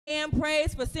And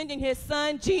praise for sending his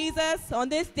son Jesus on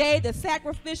this day, the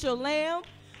sacrificial lamb.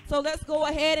 So let's go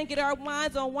ahead and get our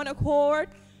minds on one accord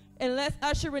and let's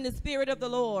usher in the spirit of the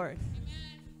Lord.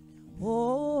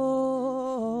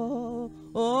 Oh,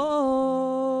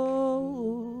 oh,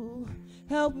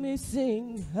 help me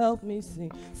sing,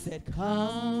 said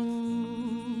come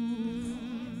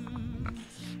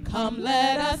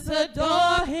let us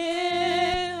adore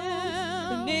him.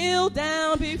 Kneel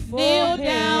down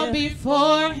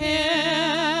before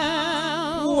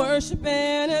him. Worship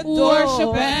and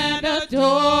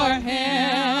adore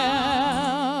him.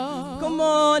 Come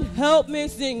on, help me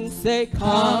sing. Say,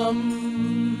 come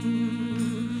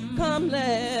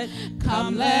let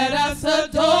us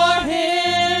adore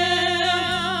him.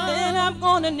 And I'm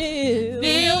gonna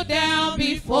kneel down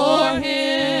before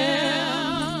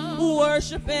him.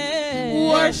 Worship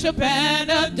and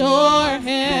adore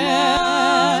him.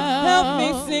 Help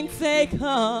me sing, say,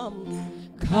 come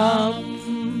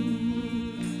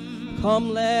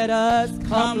let us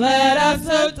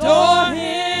adore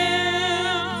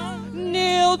him.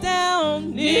 Kneel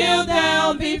down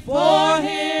before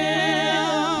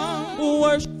him.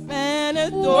 Worship and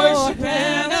adore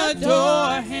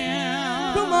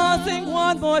him. Come on, sing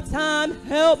one more time.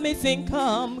 Help me sing,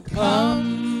 come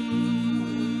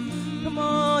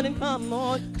on and come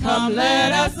on. Come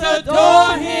let us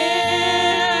adore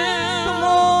him. Come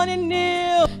on and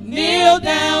kneel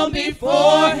down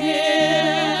before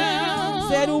him.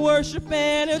 Said worship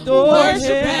and adore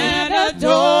him.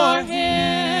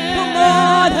 Come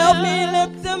on, help me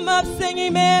lift them up, sing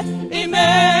amen.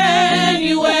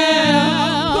 Emmanuel.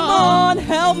 Come on,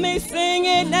 help me sing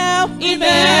it now.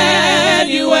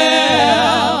 Emmanuel.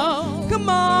 Come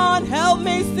on, help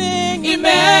me sing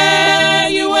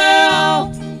Emmanuel.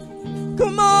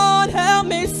 Come on, help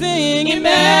me sing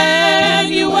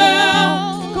Emmanuel.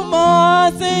 Come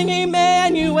on, sing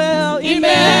Emmanuel.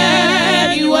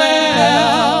 Emmanuel.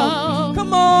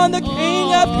 Come on, the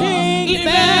King of Kings.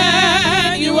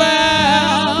 Emmanuel.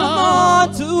 Come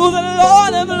on, to the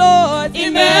Lord of Lords.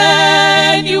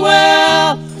 Emmanuel.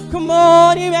 Come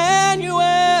on,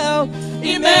 Emmanuel.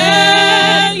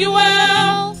 Emmanuel.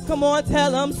 Come on,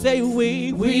 tell them, say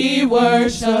we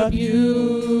worship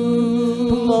you.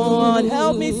 Come on,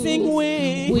 help me sing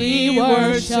we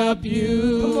worship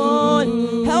you. Come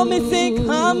on, help me sing,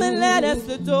 come and let us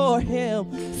adore him.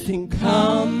 Sing,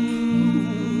 come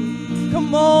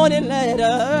on and let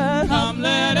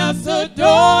us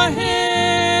adore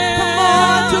him. Come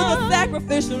on to the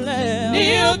sacrificial lamb.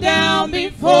 Kneel down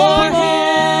before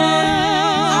him.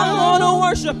 I want to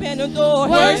worship and adore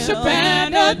him. Worship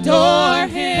and adore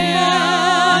him.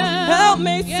 Help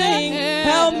me sing,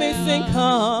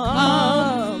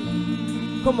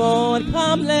 come on,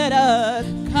 come let us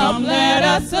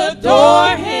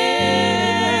adore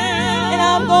him. And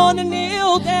I'm gonna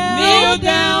kneel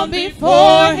down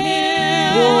before him.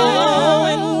 Oh,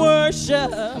 and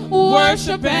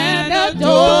worship and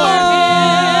adore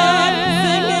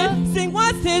him. Sing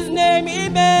what's his name?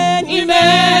 Emmanuel.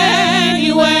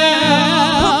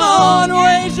 Come on,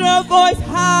 raise your voice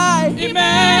high.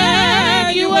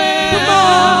 Emmanuel.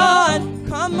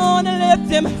 Come on and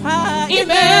lift him high.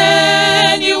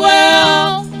 Emmanuel.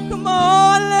 Come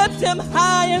on, lift him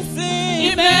high and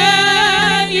sing.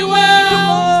 Emmanuel. Come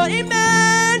on,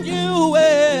 Emmanuel.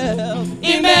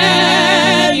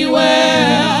 Emmanuel.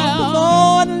 Come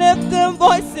on, lift them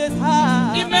voices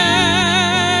high.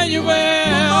 Emmanuel.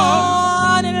 Come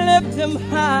on and lift him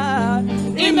high.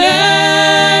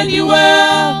 Emmanuel.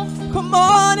 Come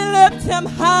on and lift him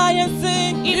high and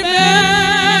sing.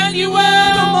 Emmanuel.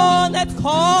 Come on, let's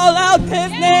call out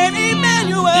his name.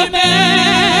 Emmanuel.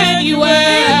 Emmanuel.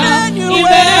 Emmanuel.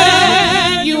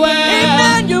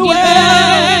 Emmanuel.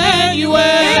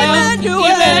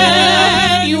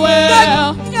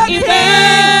 Emmanuel.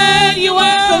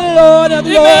 Emmanuel. The Lord of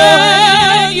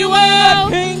Lords. Emmanuel. The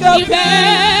King of Kings.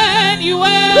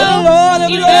 The Lord of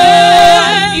Lords.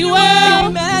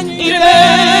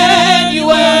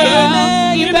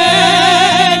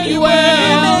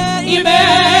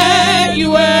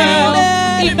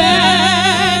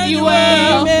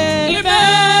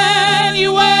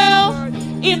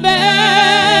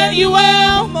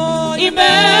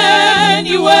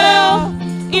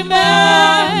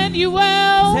 Emmanuel.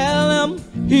 Tell him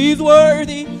he's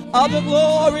worthy of the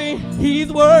glory.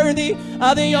 He's worthy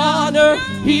of the honor.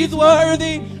 He's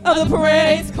worthy of the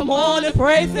praise. Come on and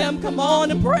praise him. Come on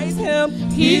and praise him.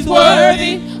 He's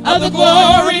worthy of the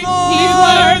glory. He's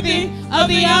worthy of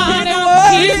the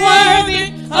honor. He's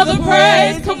worthy of the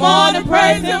praise. Come on and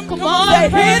praise him. Come on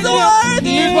and praise him.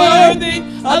 He's worthy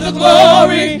of the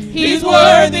glory. He's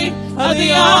worthy of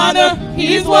the honor.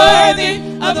 He's worthy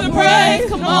of the praise.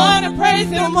 Come on and praise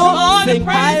him. Come on and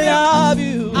praise him. I love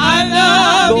you. I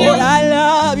love you. Lord, I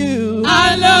love you.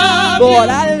 I love you. Lord,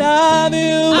 I love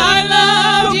you. I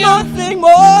love you. Come on, sing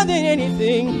more than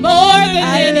anything. More than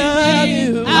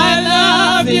anything. I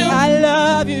love you. I love you. I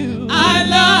love you. I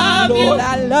love you. Lord,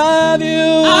 I love you.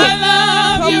 I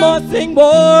love you. Come on, sing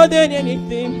more than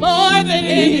anything. More than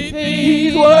anything.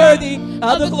 He's worthy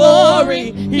of the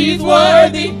glory. He's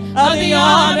worthy of the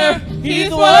honor.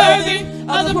 He's worthy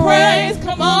of the praise.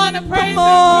 Come on and praise him. Come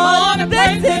on and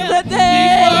praise him. He's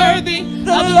worthy of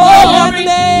the glory.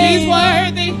 He's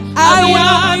worthy of the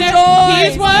honor.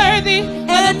 He's worthy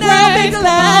of the praise.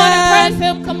 Come on and praise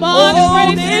him. Come on and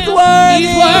praise him.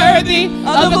 He's worthy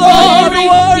of the glory.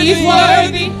 He's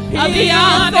worthy of the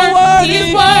honor.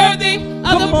 He's worthy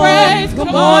of the praise.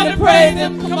 Come on and praise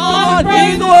him. Come on and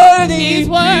praise him. He's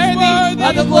worthy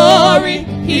of the glory.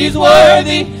 He's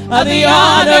worthy of the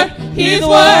honor. He's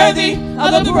worthy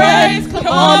of the praise. Come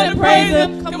on and praise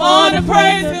him. Come on and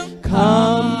praise him.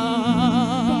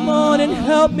 Come on and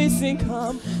help me sing.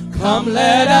 Come,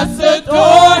 let us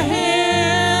adore him.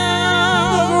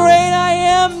 The great I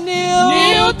am,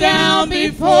 kneel down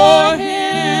before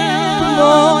him. Come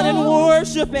on and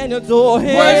worship and adore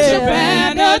him. Worship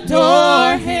and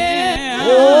adore him.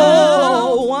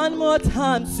 Oh, one more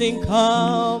time, sing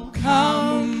come.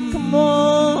 Come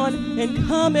on and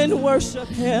come and worship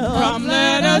him. Come,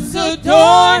 let us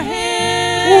adore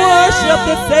him. Worship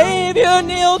the Savior,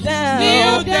 kneel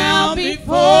down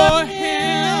before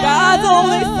him. God's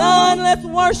only Son, let's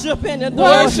worship and adore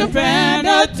him. Worship and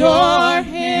adore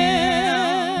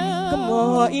him. Come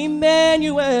on,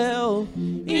 Emmanuel.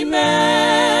 Emmanuel.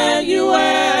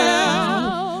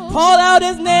 Call out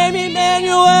his name,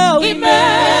 Emmanuel.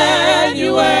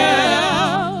 Emmanuel.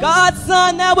 God's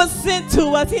Son that was sent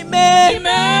to us, Emmanuel.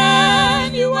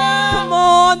 Come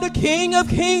on, the King of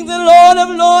Kings and Lord of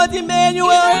Lords,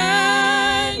 Emmanuel.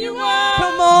 Emmanuel.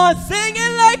 Come on, sing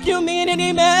it like you mean it,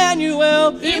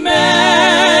 Emmanuel.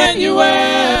 Emmanuel.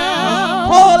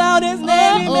 Call out his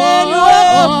name,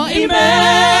 Emmanuel.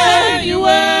 Emmanuel.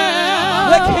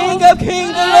 The King of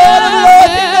Kings and Lord of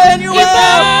Lords, Emmanuel.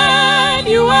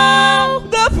 Emmanuel.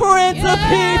 The Prince of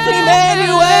Peace,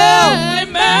 Emmanuel.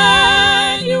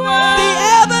 Emmanuel. The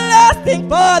everlasting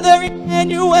Father,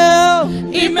 Emmanuel.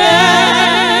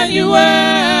 Emmanuel.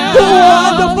 The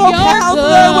wonderful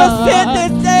Counselor was sent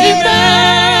this day.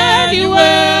 Emmanuel.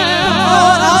 Come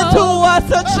on, unto us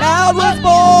a child was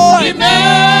born.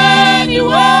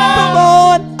 Emmanuel. Come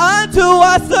on, unto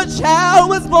us a child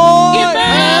was born.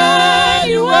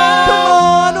 Emmanuel. Come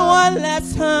on, one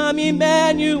last time,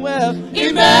 Emmanuel.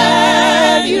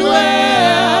 Emmanuel.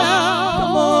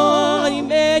 Come on,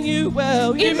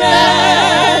 Emmanuel.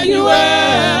 Emmanuel.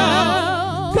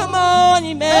 Come on,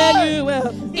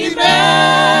 Emmanuel.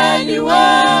 Emmanuel.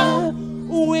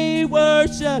 We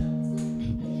worship.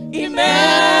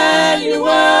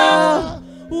 Emmanuel.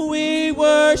 We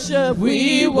worship.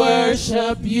 We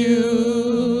worship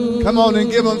you. Come on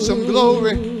and give him some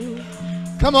glory.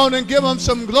 Come on and give him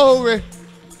some glory.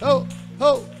 Oh,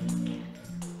 oh.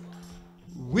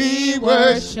 We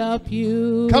worship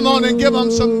you. Come on and give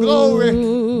him some glory.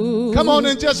 Come on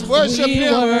and just worship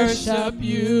him. Worship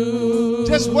you.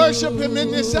 Just worship him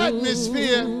in this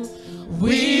atmosphere.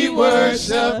 We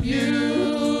worship you.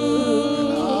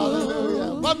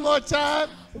 Hallelujah. One more time.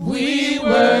 We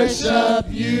worship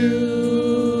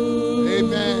you.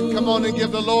 Amen. Come on and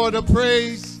give the Lord a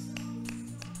praise.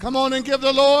 Come on and give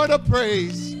the Lord a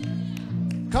praise.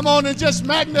 Come on and just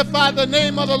magnify the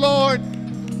name of the Lord.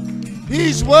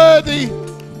 He's worthy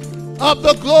of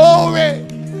the glory.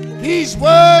 He's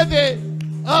worthy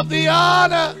of the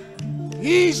honor.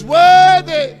 He's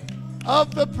worthy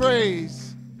of the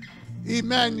praise.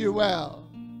 Emmanuel.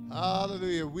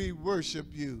 Hallelujah. We worship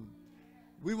you.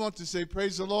 We want to say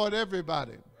praise the Lord,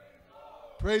 everybody.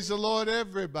 Praise the Lord,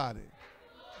 everybody.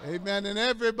 Amen. And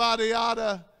everybody ought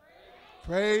to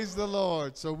praise the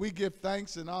Lord. So we give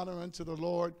thanks and honor unto the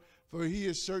Lord, for he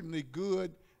is certainly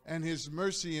good, and his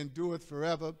mercy endureth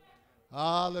forever.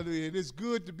 Hallelujah. It is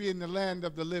good to be in the land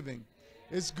of the living.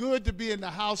 It's good to be in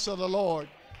the house of the Lord.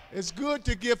 It's good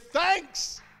to give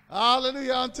thanks,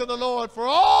 hallelujah, unto the Lord for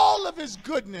all of his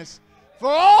goodness, for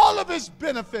all of his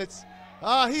benefits.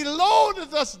 He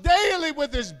loadeth us daily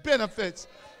with his benefits.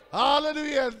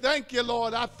 Hallelujah. Thank you,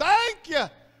 Lord. I thank you.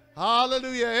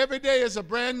 Hallelujah. Every day is a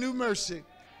brand new mercy.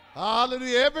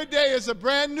 Hallelujah. Every day is a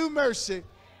brand new mercy.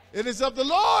 It is of the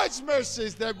Lord's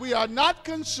mercies that we are not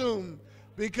consumed,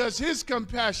 because his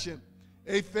compassion,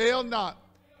 they fail not.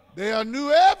 They are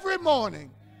new every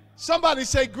morning. Somebody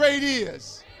say, great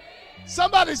is.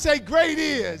 Somebody say, great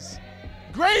is.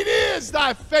 Great is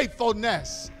thy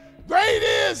faithfulness. Great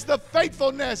is the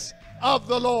faithfulness of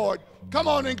the Lord. Come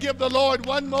on and give the Lord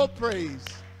one more praise.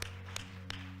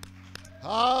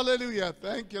 Hallelujah.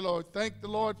 Thank you, Lord. Thank the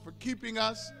Lord for keeping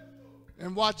us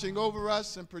and watching over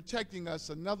us and protecting us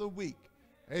another week.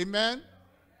 Amen.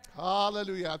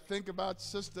 Hallelujah. I think about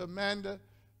Sister Amanda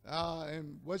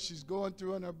and what she's going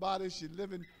through in her body. She's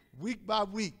living week by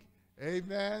week.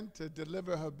 Amen. To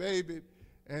deliver her baby.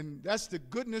 And that's the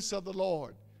goodness of the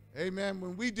Lord. Amen.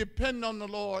 When we depend on the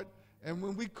Lord and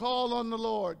when we call on the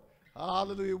Lord,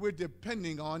 hallelujah, we're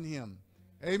depending on him.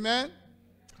 Amen.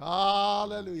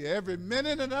 Hallelujah. Every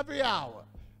minute and every hour.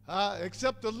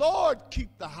 Except the Lord keep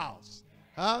the house.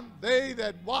 They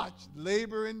that watch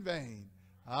labor in vain.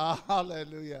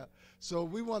 Hallelujah. So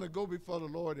we want to go before the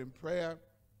Lord in prayer.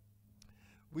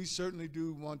 We certainly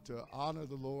do want to honor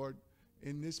the Lord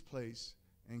in this place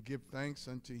and give thanks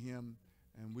unto him.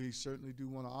 And we certainly do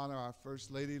want to honor our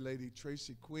First Lady, Lady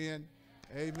Tracy Quinn.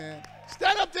 Amen.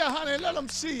 Stand up there, honey, and let them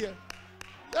see you.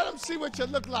 Let them see what you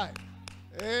look like.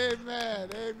 Amen.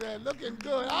 Amen. Looking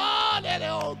good. Ah, that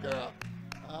old girl.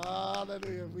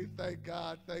 Hallelujah. We thank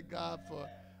God. Thank God for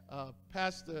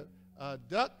Pastor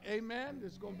Duck. Amen.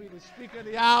 This is going to be the speaker of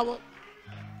the hour.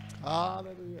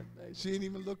 Hallelujah. She ain't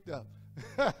even looked up.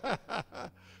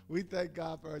 We thank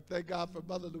God for her. Thank God for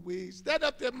Mother Louise. Stand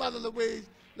up there, Mother Louise.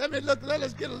 Let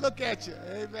us get a look at you.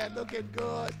 Amen. Looking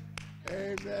good.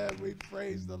 Amen. We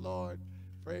praise the Lord.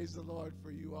 Praise the Lord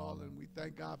for you all. And we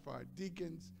thank God for our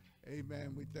deacons.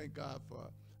 Amen. We thank God for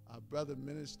our brother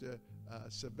minister,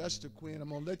 Sylvester Quinn. I'm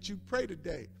going to let you pray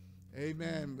today.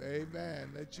 Amen.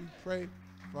 Amen. Let you pray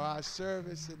for our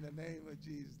service in the name of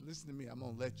Jesus. Listen to me. I'm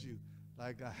going to let you.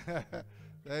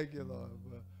 Thank you, Lord.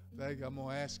 Thank you. I'm going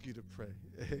to ask you to pray.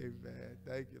 Amen.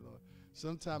 Thank you, Lord.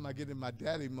 Sometimes I get in my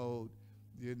daddy mode,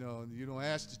 you know, and you don't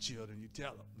ask the children, you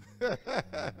tell them.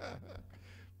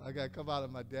 I got to come out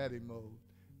of my daddy mode.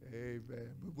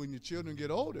 Amen. But when your children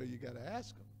get older, you got to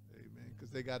ask them. Amen.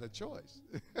 Because they got a choice.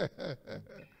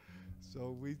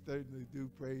 So we certainly do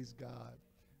praise God.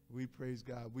 We praise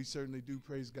God. We certainly do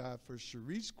praise God for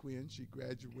Sharice Quinn. She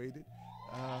graduated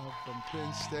from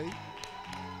Penn State.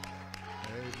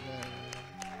 Amen.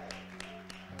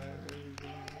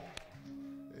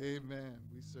 Amen.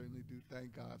 We certainly do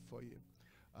thank God for you.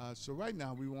 So right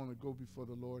now we want to go before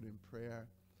the Lord in prayer.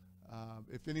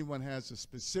 If anyone has a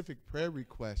specific prayer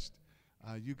request,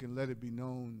 you can let it be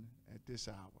known at this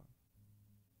hour.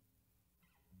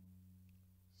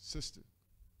 Sister.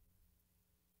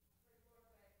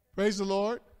 Praise the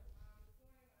Lord.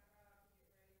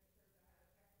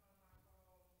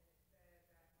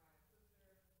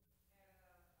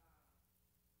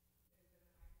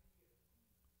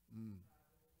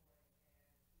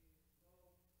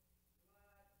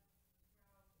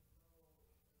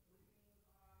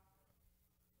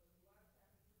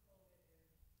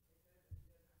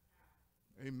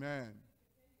 Amen.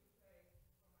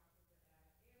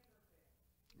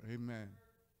 Amen.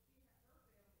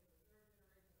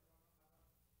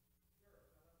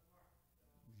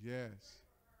 Yes.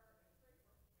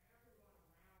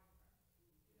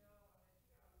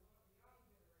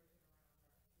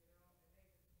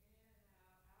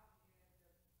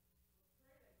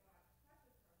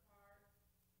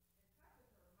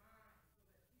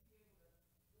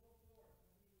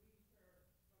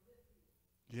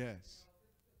 Yes.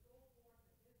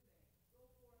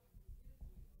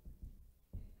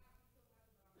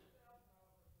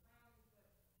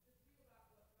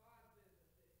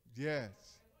 Yes.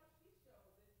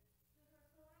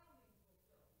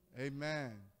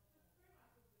 Amen.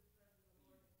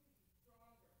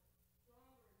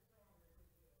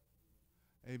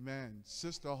 Amen.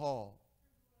 Sister Hall.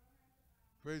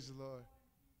 Praise the Lord.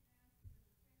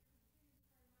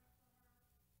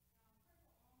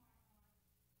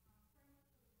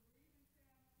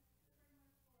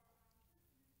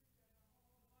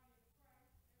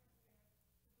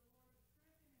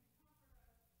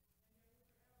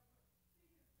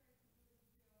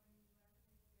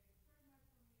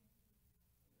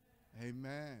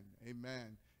 Amen.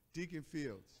 Amen. Deacon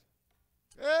Fields.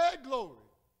 Hey, glory.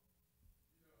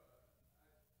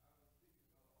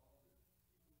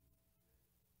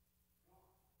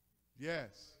 Yes.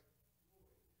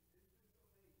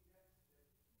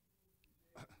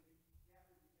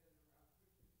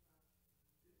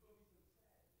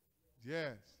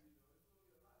 Yes.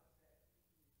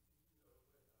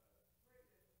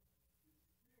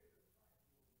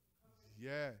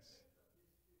 Yes.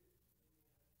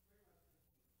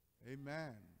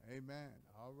 Amen. Amen.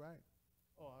 All right.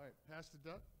 Oh, all right. Pastor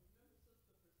Duck.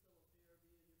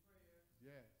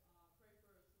 Yes.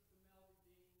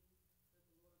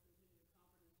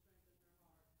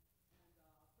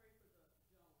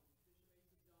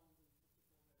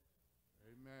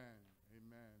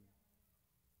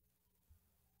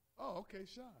 Oh, okay,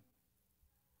 Sean.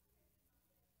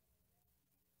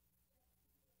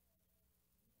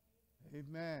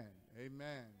 Amen.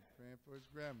 Amen. Praying for his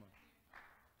grandma.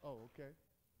 Oh, okay.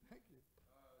 Thank you. Just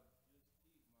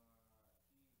keep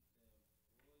the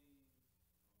employees on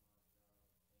my job in your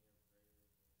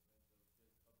prayers and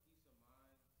a sense of just a peace of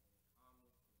mind and calmness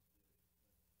of spirit.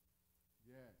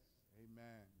 Yes.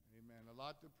 Amen. Amen. A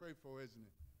lot to pray for, isn't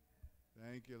it?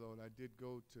 Thank you, Lord. I did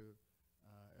go to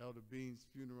Elder Bean's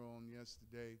funeral on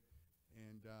yesterday,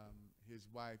 and his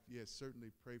wife, yes,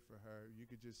 certainly pray for her. You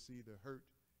could just see the hurt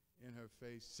in her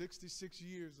face. 66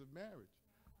 years of marriage.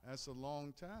 That's a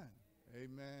long time.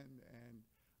 Amen. And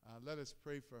let us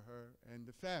pray for her and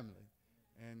the family.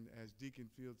 And as Deacon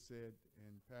Field said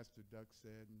and Pastor Duck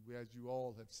said, and as you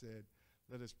all have said,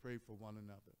 let us pray for one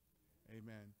another.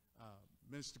 Amen.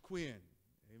 Minister Quinn.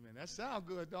 Amen. That sounds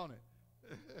good, don't it?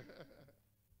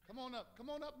 Come on up.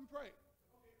 Come on up and pray.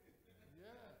 Yeah.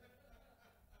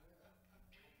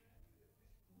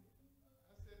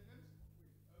 I said, Minister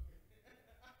Quinn. Okay.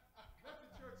 Let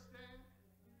the church stand.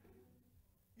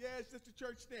 Yes, let the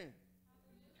church stand.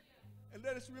 And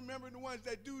let us remember the ones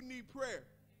that do need prayer.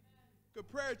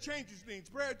 Because prayer changes things.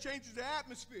 Prayer changes the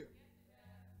atmosphere.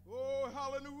 Oh,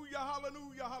 hallelujah,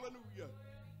 hallelujah, hallelujah.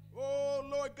 Oh,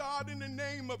 Lord God, in the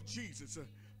name of Jesus.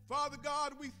 Father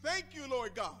God, we thank you,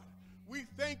 Lord God. We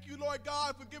thank you, Lord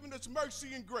God, for giving us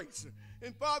mercy and grace.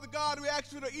 And Father God, we ask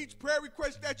for each prayer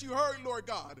request that you heard, Lord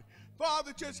God.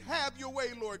 Father, just have your way,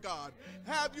 Lord God.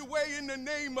 Have your way in the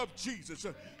name of Jesus.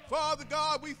 Father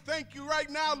God, we thank you right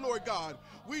now, Lord God.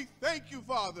 We thank you,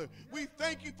 Father. We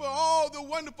thank you for all the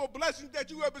wonderful blessings that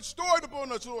you have bestowed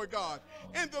upon us, Lord God.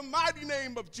 In the mighty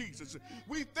name of Jesus.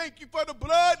 We thank you for the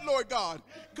blood, Lord God,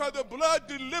 because the blood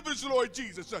delivers, Lord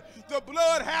Jesus. The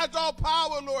blood has all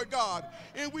power, Lord God.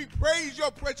 And we praise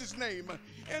your precious name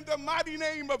in the mighty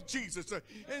name of Jesus.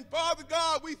 And Father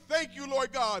God, we thank you,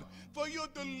 Lord God, for your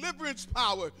deliverance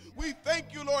power. We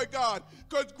thank you, Lord God,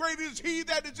 because greater is he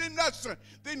that is in us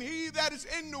than he that is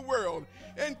in the world.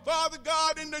 And Father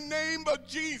God, in the name of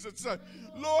Jesus,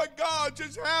 Lord God,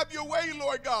 just have your way,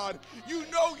 Lord God. You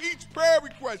know each prayer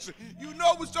request. You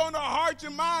know what's on our hearts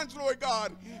and minds, Lord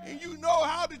God. And you know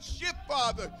how to shift,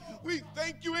 Father. We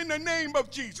thank you in the name of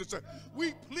Jesus.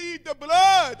 We plead the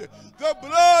blood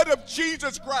of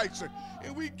Jesus Christ.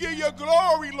 And we give you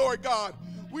glory, Lord God.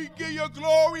 We give you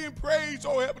glory and praise,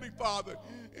 oh Heavenly Father.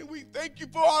 And we thank you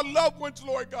for our loved ones,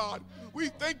 Lord God. We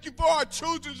thank you for our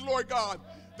children, Lord God.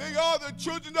 They are the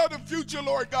children of the future,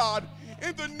 Lord God.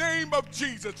 In the name of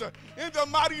Jesus. In the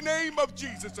mighty name of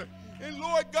Jesus. And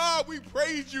Lord God, we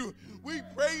praise you. We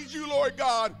praise you, Lord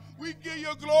God. We give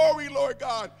you glory, Lord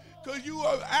God. Because you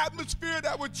are an atmosphere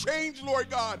that would change, Lord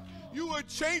God. You will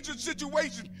change the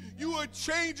situation. You will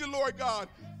change it, Lord God.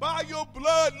 By your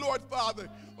blood, Lord Father.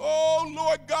 Oh,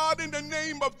 Lord God, in the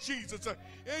name of Jesus.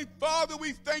 And Father,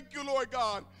 we thank you, Lord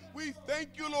God. We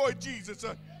thank you, Lord Jesus.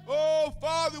 Oh,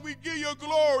 Father, we give you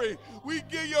glory. We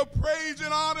give you praise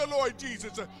and honor, Lord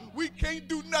Jesus. We can't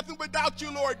do nothing without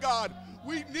you, Lord God.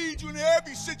 We need you in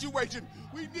every situation.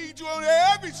 We need you in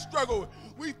every struggle.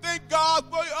 We thank God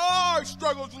for our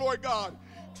struggles, Lord God.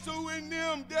 So in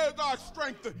them, there's our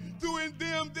strength. Through in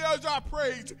them, there's our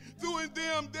praise. Through in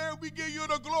them, there we give you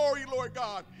the glory, Lord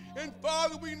God. And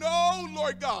Father, we know,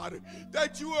 Lord God,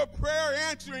 that you are prayer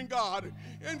answering God.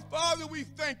 And Father, we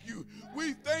thank you.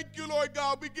 We thank you, Lord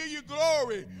God. We give you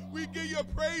glory. We give you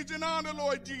praise and honor,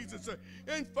 Lord Jesus.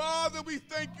 And Father, we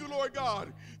thank you, Lord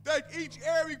God, that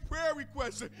every prayer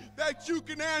request that you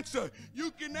can answer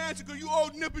because you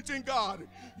omnipotent God.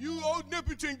 You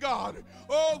omnipotent God.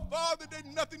 Oh, Father, there's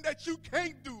nothing that you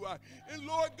can't do. And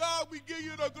Lord God, we give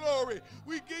you the glory.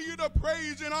 We give you the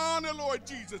praise and honor, Lord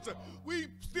Jesus. We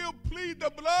still plead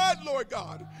the blood, Lord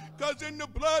God, because in the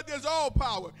blood there's all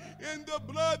power. In the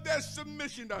blood there's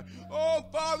submission. Oh,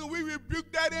 Father, we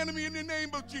rebuke that enemy in the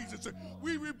name of Jesus.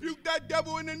 We rebuke that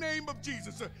devil in the name of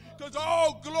Jesus, because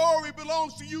all glory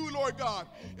belongs to you, Lord God.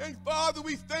 And Father,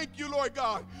 we thank you, Lord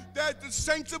God, that the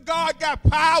saints of God got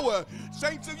power.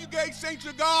 You gave saints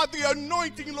of God the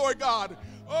anointing, Lord God.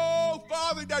 Oh,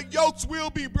 Father, that yokes will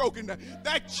be broken.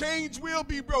 That chains will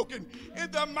be broken.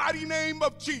 In the mighty name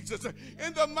of Jesus.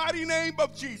 In the mighty name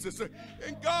of Jesus.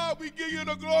 And God, we give you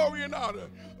the glory and honor.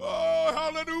 Oh,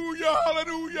 hallelujah,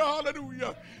 hallelujah,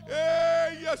 hallelujah.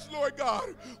 Hey, yes, Lord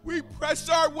God. We press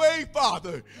our way,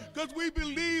 Father, because we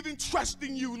believe and trust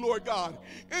in you, Lord God.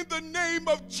 In the name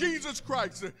of Jesus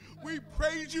Christ, we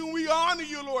praise you and we honor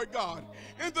you, Lord God.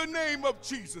 In the name of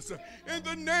Jesus. In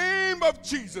the name of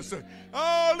Jesus.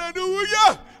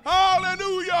 Hallelujah.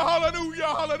 Hallelujah. Hallelujah.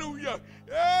 Hallelujah.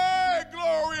 Hey,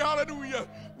 glory. Hallelujah.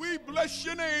 We bless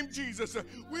your name, Jesus.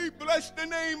 We bless the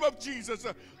name of Jesus.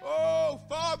 Oh,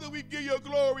 Father, we give you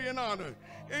glory and honor.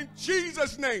 In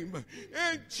Jesus' name.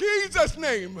 In Jesus'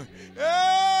 name.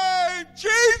 In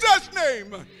Jesus'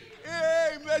 name.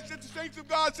 Amen. Let the saints of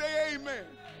God say amen.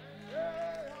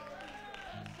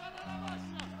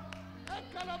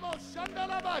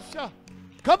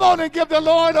 Come on and give the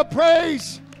Lord a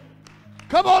praise.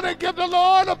 Come on and give the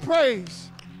Lord a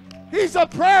praise. He's a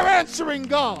prayer answering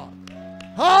God.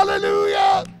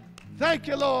 Hallelujah. Thank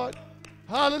you, Lord.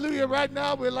 Hallelujah. Right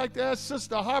now, we'd like to ask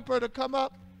Sister Harper to come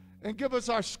up and give us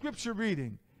our scripture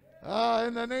reading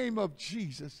in the name of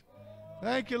Jesus.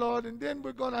 Thank you, Lord. And then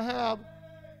we're going to have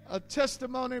a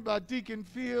testimony by Deacon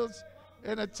Fields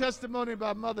and a testimony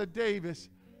by Mother Davis.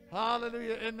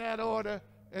 Hallelujah, in that order.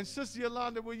 And Sister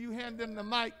Yolanda, will you hand them the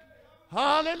mic?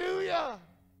 Hallelujah.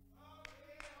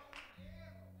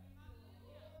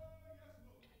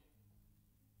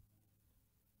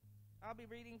 I'll be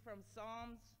reading from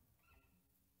Psalms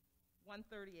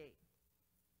 138.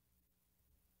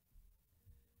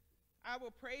 I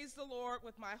will praise the Lord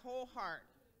with my whole heart.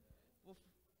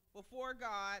 Before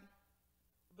God,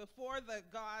 before the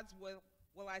gods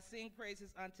will I sing praises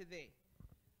unto thee.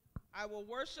 I will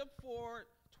worship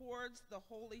towards the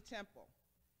holy temple,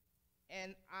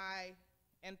 and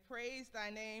praise thy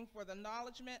name for the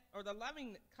acknowledgement or the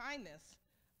loving kindness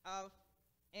of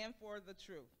and for the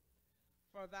truth.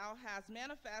 For thou hast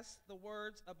manifest the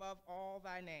words above all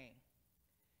thy name.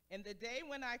 In the day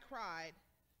when I cried,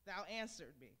 thou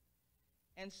answered me,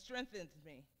 and strengthened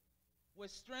me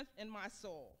with strength in my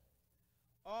soul.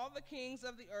 All the kings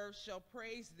of the earth shall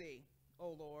praise thee,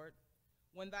 O Lord,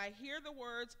 when they hear the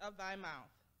words of thy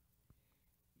mouth.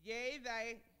 Yea,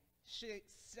 they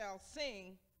shall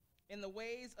sing in the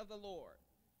ways of the Lord,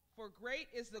 for great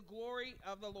is the glory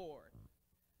of the Lord.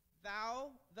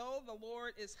 Though the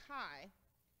Lord is high,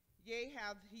 yea,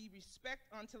 hath he respect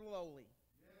unto the lowly.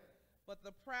 But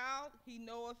the proud he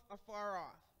knoweth afar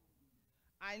off.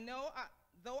 I know,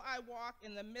 though I walk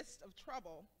in the midst of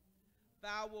trouble,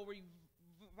 thou wilt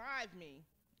revive me.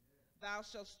 Thou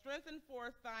shalt strengthen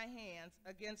forth thy hands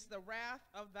against the wrath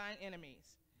of thine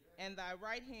enemies, and thy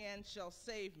right hand shall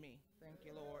save me. Thank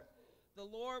you, Lord. The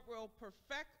Lord will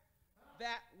perfect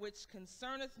that which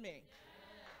concerneth me.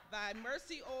 Thy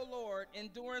mercy, O Lord,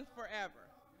 endureth forever.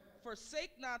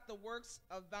 Forsake not the works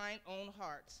of thine own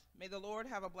heart. May the Lord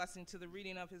have a blessing to the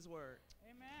reading of his word.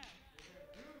 Amen.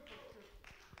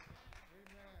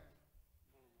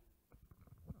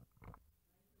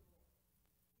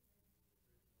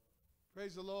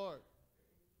 Praise the Lord.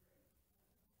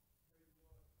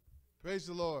 Praise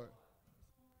the Lord.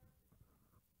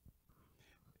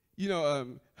 You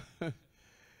know,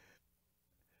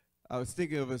 I was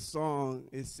thinking of a song.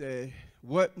 It said,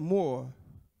 "What more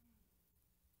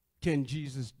can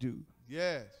Jesus do?"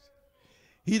 Yes.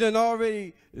 He done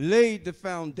already laid the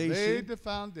foundation. Laid the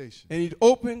foundation. And he'd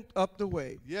opened up the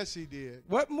way. Yes, he did.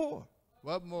 What more?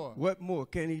 What more? What more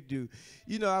can he do?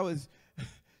 You know,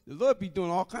 the Lord be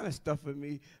doing all kind of stuff for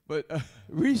me, but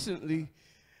recently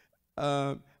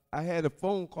I had a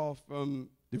phone call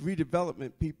from the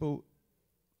redevelopment people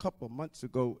a couple of months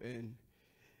ago,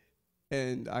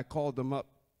 and I called them up.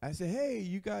 I said, "Hey,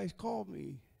 you guys called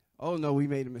me." "Oh, no, we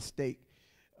made a mistake.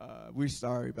 We're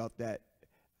sorry about that."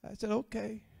 I said,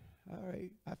 "Okay, all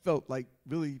right." I felt like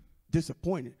really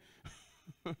disappointed.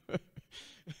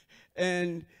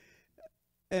 and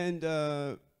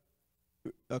a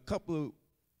couple of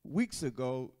weeks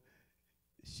ago,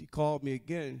 she called me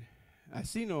again. I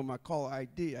seen her on my caller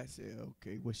ID. I said,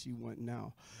 "Okay, what she want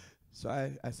now?" So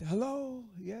I said, "Hello,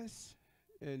 yes."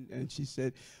 And she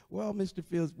said, "Well, Mr.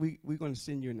 Fields, we're going to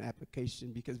send you an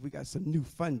application because we got some new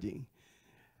funding."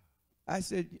 I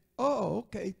said, "Oh,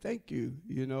 okay, thank you."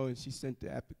 You know, and she sent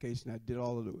the application. I did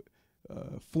all of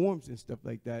the forms and stuff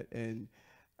like that, and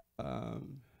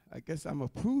I guess I'm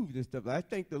approved and stuff. I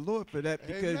thank the Lord for that,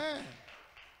 because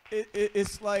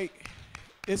it's like,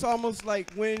 it's almost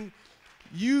like when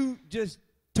you just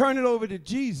turn it over to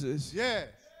Jesus. Yes.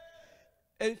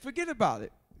 And forget about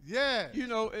it. Yes. You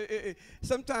know,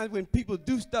 sometimes when people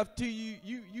do stuff to you,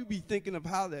 you be thinking of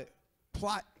how to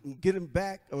plot and get them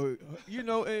back, or, you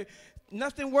know,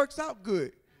 nothing works out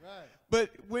good. Right.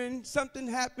 But when something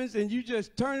happens and you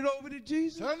just turn it over to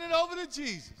Jesus, turn it over to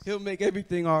Jesus, he'll make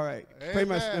everything all right. Amen. Pray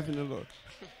my strength in the Lord.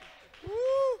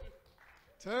 Woo.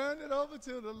 Turn it over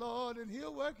to the Lord and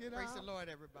he'll work it out. Praise the Lord,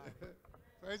 everybody.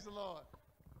 Praise the Lord.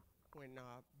 When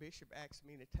Bishop asked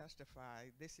me to testify,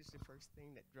 this is the first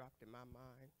thing that dropped in my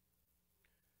mind.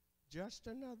 Just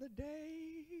another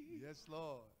day. Yes,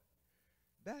 Lord.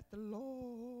 That the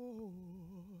Lord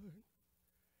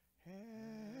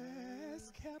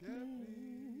has kept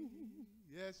me.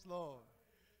 Yes, Lord.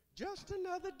 Just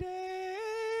another day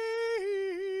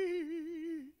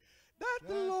that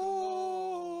the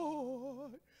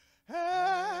Lord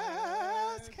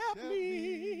has kept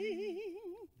me.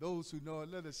 Those who know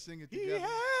it, let us sing it He together.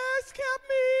 has kept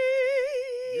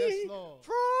me Yes, Lord.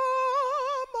 from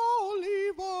all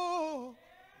evil.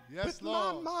 Yes, With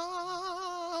Lord. my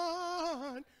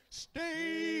mind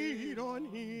stayed on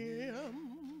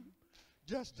him.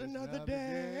 Just another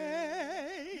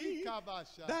day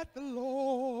that the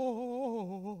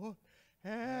Lord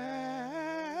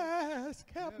has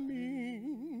kept me.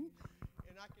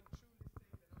 And I can truly say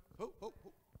that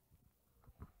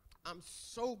I'm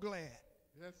so glad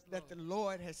that the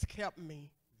Lord has kept me.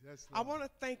 Yes, I want to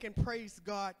thank and praise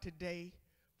God today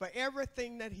for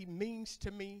everything that he means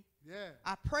to me. Yeah.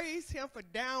 I praise him for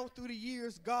down through the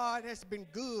years, God has been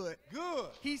good. Good.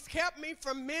 He's kept me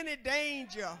from many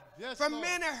danger, Yes, from Lord.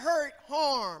 many hurt,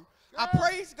 harm. I Yes.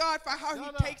 praise God for how he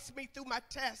Shut up. takes me through my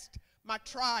tests, my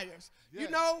trials. You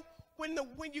Yes. know,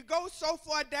 when you go so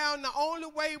far down, the only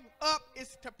way up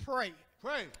is to pray.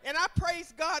 Pray. And I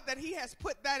praise God that he has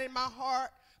put that in my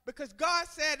heart, because God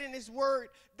said in his word,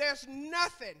 there's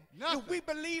nothing. If we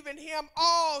believe in him,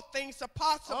 all things are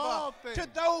possible All things. to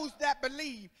those that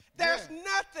believe. There's Yeah.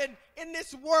 nothing in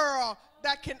this world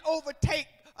that can overtake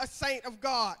a saint of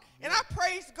God. And I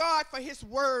praise God for his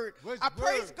word. I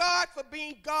praise God for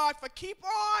being God, for keep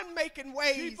on making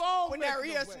ways when there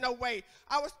is no way.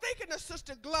 I was thinking of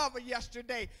Sister Glover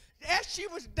yesterday. As she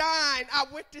was dying, I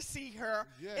went to see her,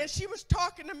 and she was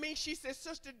talking to me. She said,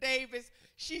 Sister Davis,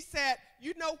 she said,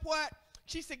 you know what?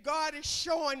 She said, God is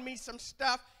showing me some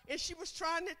stuff, and she was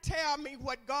trying to tell me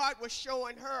what God was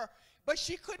showing her, but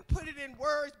she couldn't put it in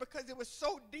words because it was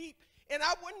so deep, and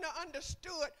I wouldn't have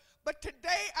understood. But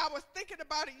today, I was thinking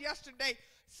about it yesterday.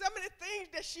 Some of the things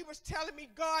that she was telling me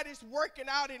God is working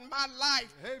out in my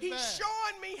life. Amen. He's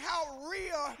showing me how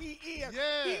real he is.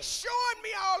 Yeah. He's showing me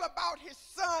all about his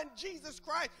son, Jesus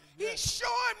Christ. He's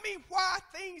showing me why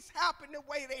things happen the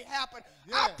way they happen.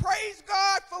 Yeah. I praise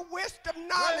God for wisdom,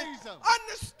 knowledge, Praise him.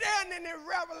 understanding, and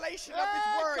revelation of his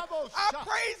word. Come on, I shout.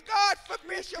 praise God for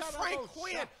Bishop Come on, Frank shout.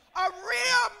 Quinn, a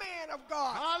real man of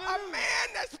God, Hallelujah. a man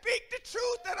that speaks the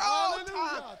truth at all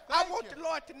Hallelujah. times. I Thank want you. the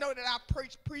Lord to know that I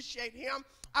appreciate him.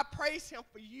 I praise him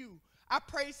for you. I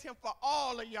praise him for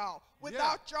all of y'all.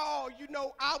 Without y'all, you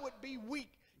know, I would be weak.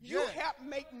 You help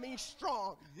make me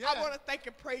strong. I want to thank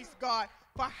and praise God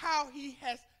for how he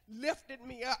has lifted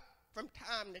me up from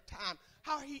time to time,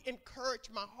 how he encouraged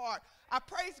my heart. I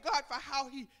praise God for how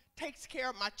he takes care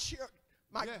of my children,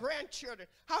 my grandchildren,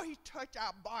 how he touches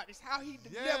our bodies, how he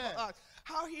delivers us,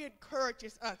 how he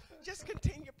encourages us. Just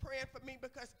continue praying for me,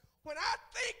 because when I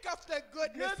think of the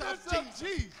goodness of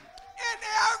Jesus and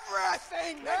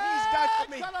everything that he's done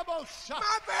for me,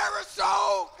 my very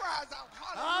soul cries out,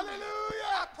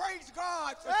 hallelujah. I praise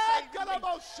God for saving me.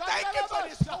 Thank you for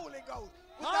this Holy Ghost.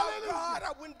 Without God,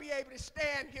 I wouldn't be able to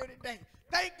stand here today.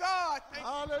 Thank God. Thank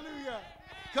Hallelujah.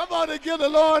 Come on and give the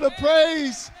Lord a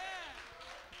praise.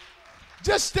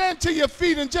 Just stand to your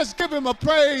feet and just give him a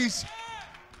praise.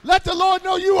 Let the Lord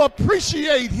know you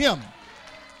appreciate him.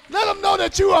 Let him know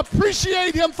that you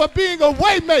appreciate him for being a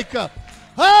way maker,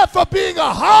 for being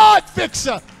a heart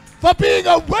fixer, for being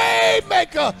a way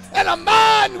maker and a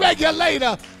mind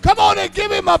regulator. Come on and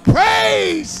give him a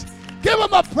praise. Give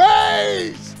him a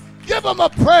praise. Give him a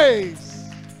praise.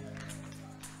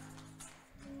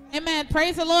 Amen.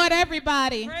 Praise the Lord,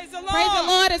 everybody. Praise the Lord. Praise the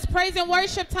Lord. It's praise and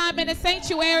worship time in the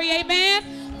sanctuary. Amen.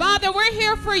 Father, we're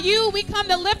here for you. We come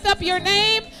to lift up your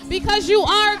name because you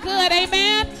are good.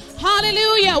 Amen.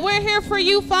 Hallelujah. We're here for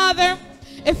you, Father.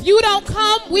 If you don't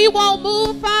come, we won't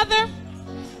move, Father.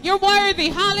 You're worthy.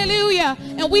 Hallelujah.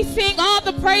 And we sing all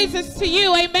the praises to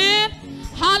you. Amen.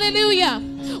 Hallelujah.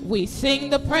 We sing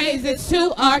the praises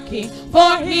to our King,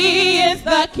 for he is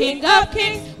the King of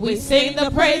kings. We sing the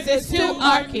praises to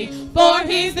our King, for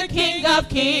he's the King of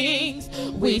kings.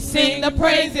 We sing the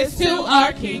praises to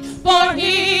our King, for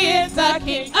he is the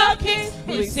King of kings.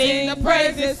 We sing the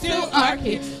praises to our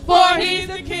King, for he's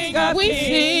the King of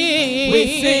kings.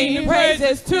 We sing the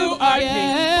praises to our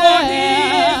King, for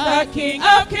he is the King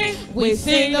of kings. We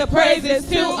sing the praises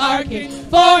to our King,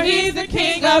 for he's the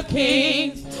King of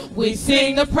kings. We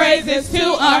sing the praises to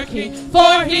our King,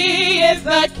 for he is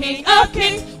the King of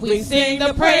kings. We sing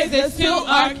the praises to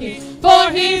our King,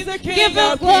 for he's the King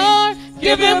of kings.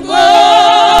 Give him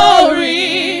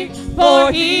glory,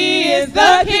 for he is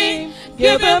the King.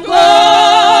 Give him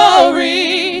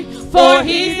glory, for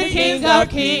he's the King of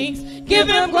kings. Give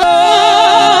him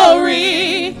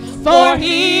glory, for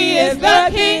he is the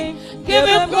King. Give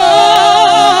him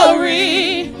glory.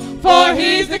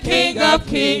 the King of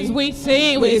Kings. We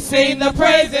sing the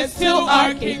praises to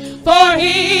our King, for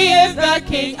he is the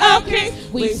King of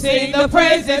Kings. We sing the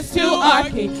praises to our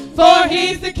King, for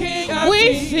he's the King of Kings.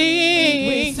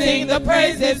 We sing the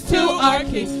praises to our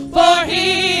King, for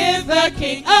he is the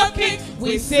King of Kings.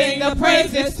 We sing the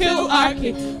praises to our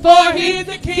King, for he's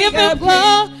the King of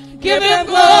Kings. Give him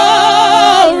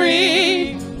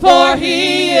glory, for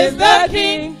he is the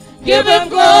King. Give him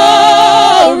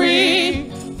glory,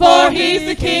 for he's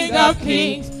the King of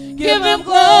Kings. Give him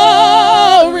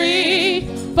glory,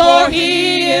 for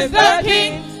he is the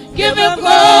King. Give him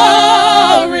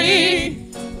glory,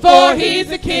 for he's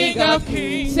the King of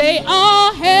Kings. Say,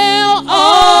 all hail,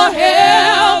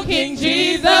 King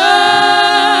Jesus.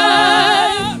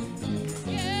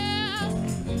 Yeah.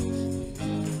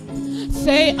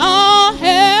 Say, all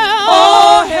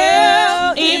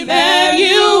hail,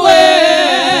 Emmanuel.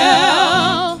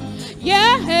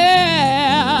 Yeah.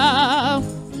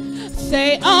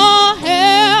 Say, all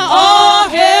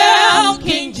hail,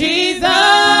 King Jesus.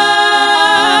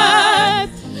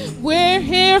 We're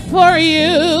here for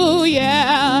you,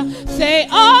 yeah. Say,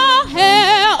 all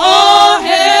hail,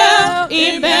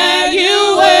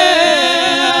 Emmanuel.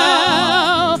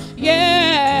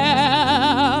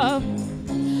 Yeah.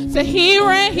 Say, he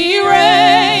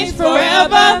reigns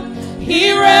forever.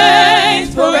 He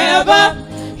reigns forever.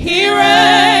 He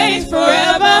reigns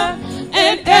forever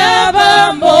and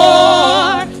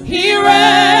evermore. He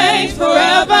reigns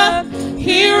forever.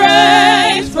 He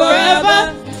reigns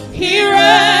forever. He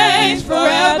reigns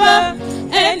forever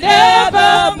and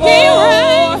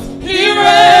evermore. He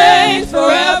reigns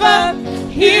forever.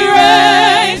 He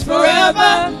reigns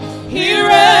forever. He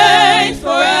reigns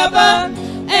forever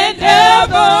and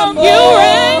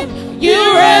evermore.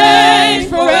 You reign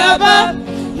forever.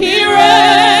 He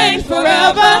reigns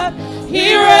forever.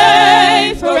 He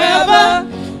reigns forever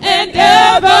and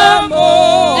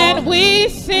evermore. And we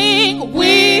sing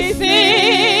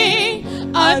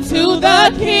unto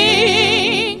the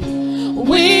King.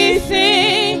 We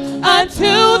sing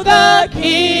unto the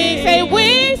King. Say,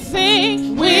 we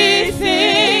sing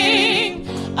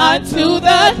unto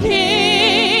the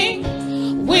King.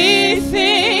 We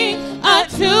sing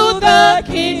unto the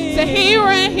King. Say, he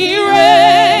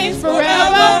reigns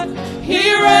forever.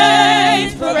 He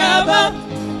reigns forever.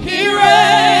 He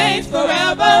reigns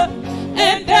forever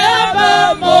and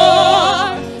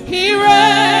evermore. He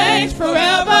reigns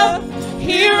forever.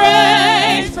 He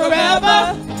reigns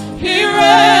forever. He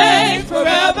reigns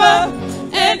forever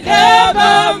and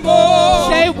evermore.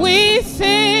 Say, we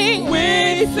sing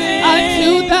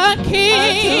unto the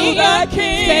King.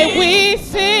 Say, we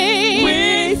sing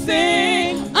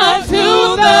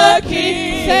unto the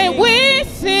King. Say, we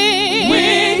sing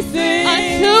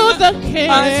unto the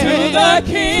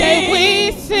King. Say,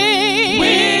 we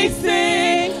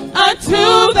sing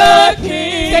unto the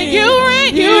King. Say, you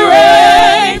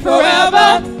reign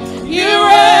forever. You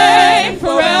reign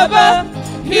forever.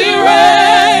 He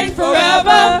reigns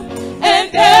forever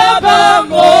and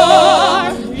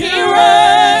evermore. He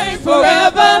reigns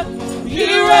forever. He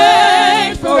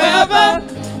reigns forever.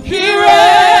 He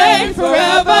reigns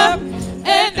forever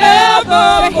and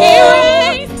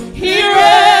evermore. He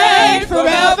reigns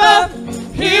forever.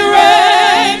 He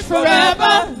reigns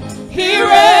forever. He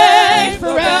reigns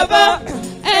forever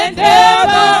and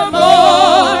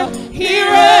evermore. He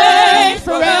reigns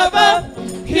forever.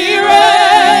 He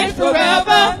reigns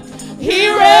forever. He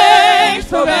reigns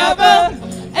forever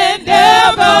and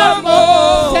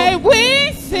evermore. Say,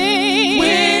 we sing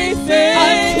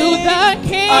unto the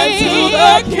King.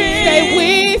 Say,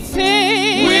 we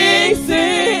sing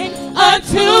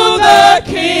unto the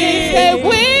King. Say,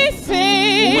 we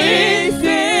sing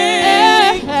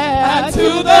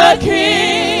unto the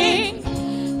King.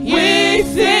 We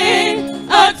sing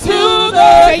unto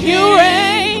the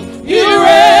King. You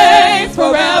reign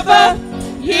forever.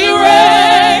 You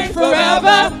reign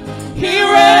forever. He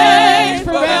reigns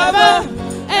forever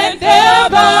and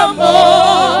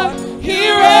evermore.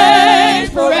 He reigns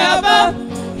forever.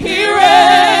 He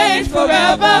reigns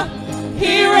forever.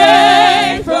 He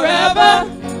reigns forever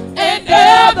and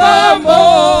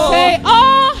evermore. Say,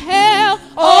 all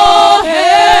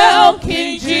hail,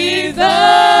 King Jesus.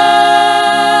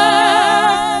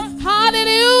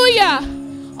 Hallelujah.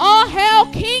 All hail,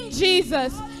 King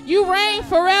Jesus. You reign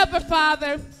forever,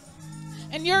 Father.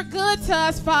 And you're good to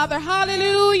us, Father.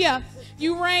 Hallelujah.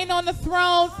 You reign on the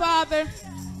throne, Father.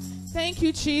 Thank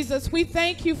you, Jesus. We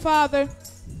thank you, Father.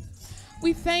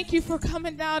 We thank you for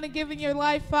coming down and giving your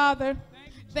life, Father.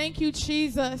 Thank you,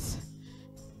 Jesus.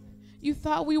 You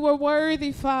thought we were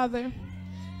worthy, Father.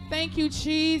 Thank you,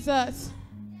 Jesus.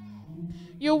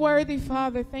 You're worthy,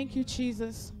 Father. Thank you,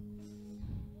 Jesus.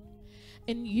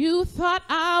 And you thought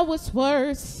I was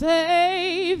worth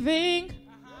saving.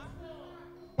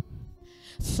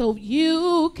 So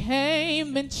you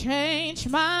came and changed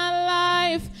my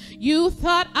life. You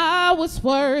thought I was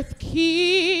worth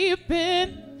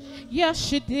keeping.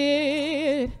 Yes, you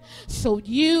did. So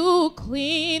you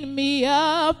cleaned me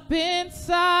up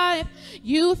inside.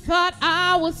 You thought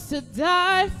I was to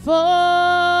die for.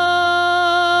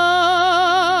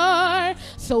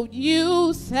 So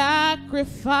you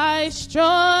sacrificed your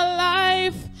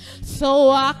life so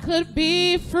I could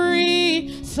be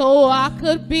free, so I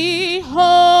could be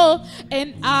whole.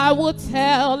 And I will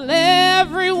tell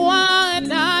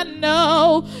everyone I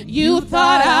know, you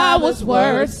thought I was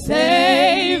worth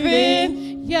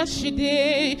saving. Yes, you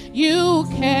did. You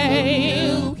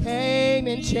came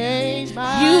and changed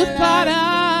my You life. thought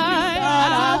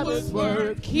I was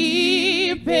worth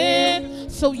keeping.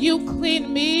 So you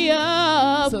cleaned me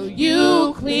up. So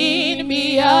you cleaned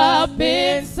me up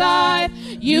inside.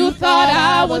 You thought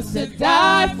I was to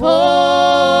die for.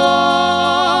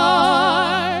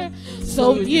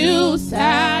 So you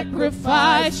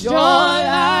sacrificed your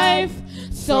life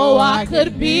so I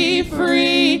could be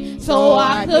free, so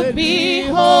I could be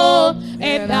whole.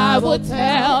 And I will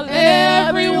tell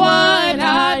everyone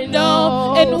I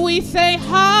know. And we say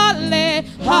hallelujah,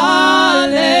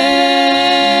 hallelujah,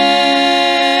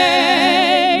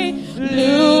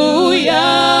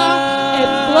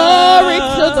 and glory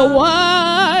to the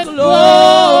one,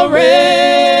 glory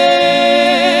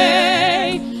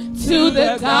to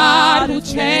the God who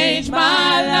changed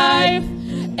my life.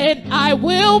 And I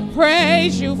will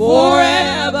praise you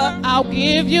forever. I'll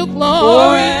give you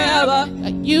glory forever.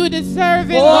 You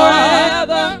deserve it,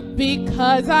 forever. Lord.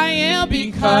 Because I am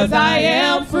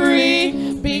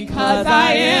free, because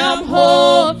I am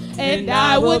whole. And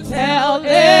I will tell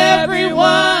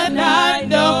everyone I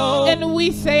know. And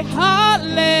we say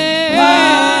hallelujah,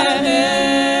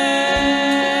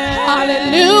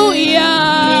 hallelujah,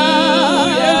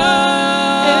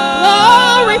 and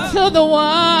glory to the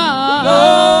one,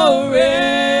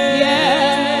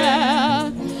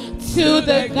 yeah, to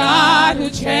the God who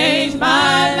changed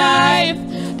my life.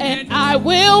 And I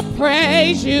will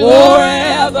praise you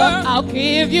forever. I'll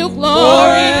give you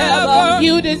glory forever.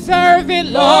 You deserve it,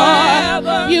 Lord.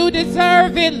 Forever. You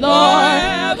deserve it, Lord.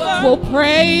 Forever. We'll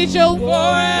praise you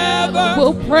forever.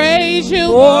 We'll praise you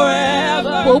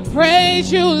forever. We'll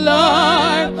praise you,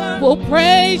 Lord. Forever. We'll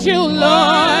praise you,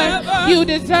 Lord. Forever. You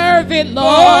deserve it,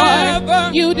 Lord. Forever.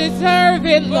 You deserve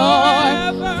it,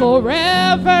 Lord.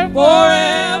 Forever.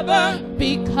 Forever.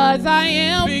 Because I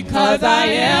am free,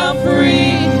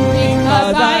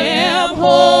 because I am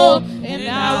whole, and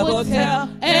I will tell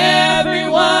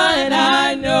everyone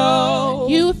I know.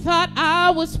 You thought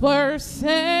I was worth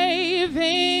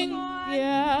saving,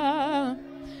 yeah.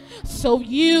 So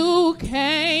you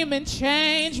came and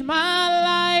changed my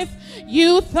life.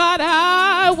 You thought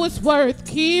I was worth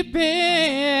keeping.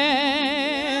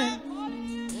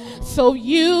 So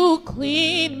you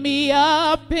cleaned me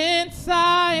up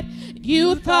inside.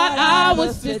 You thought I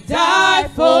was to die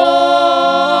for.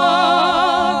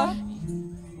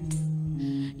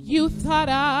 You thought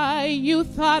I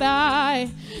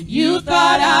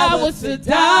was to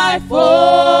die for.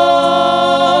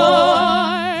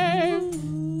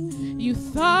 You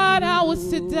thought I was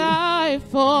to die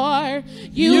for.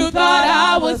 You thought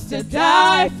I was to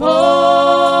die for.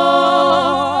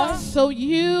 So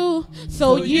you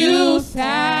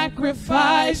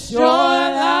sacrificed your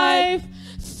life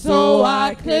so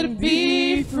I could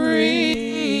be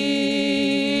free.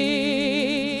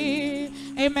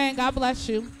 Amen. God bless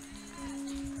you.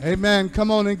 Amen.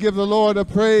 Come on and give the Lord a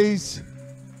praise.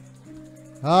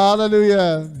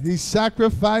 Hallelujah. He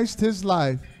sacrificed his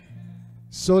life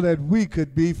so that we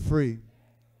could be free.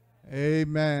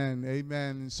 Amen.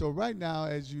 Amen. And so right now,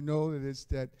 as you know, it's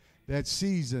that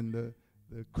season, the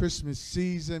Christmas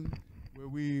season, where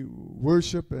we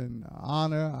worship and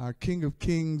honor our King of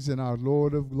Kings and our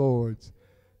Lord of Lords.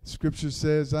 Scripture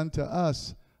says, unto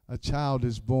us a child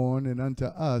is born, and unto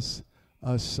us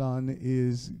a son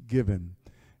is given.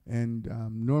 And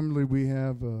normally we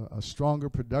have a stronger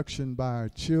production by our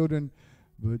children,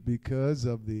 but because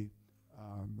of the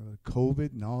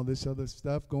COVID and all this other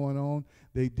stuff going on,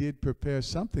 they did prepare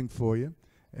something for you,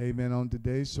 amen, on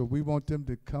today. So we want them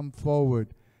to come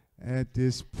forward at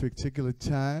this particular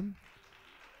time.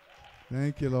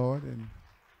 Thank you, Lord.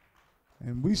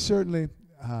 And we certainly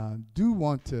do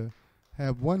want to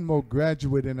have one more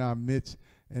graduate in our midst,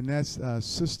 and that's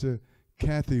Sister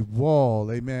Kathy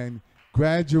Wall, amen,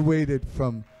 graduated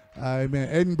from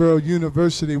Edinburgh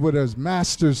University with her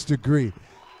master's degree.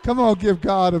 Come on, give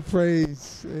God a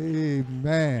praise.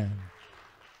 Amen.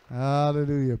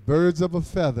 Hallelujah. Birds of a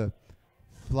feather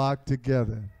flock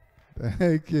together.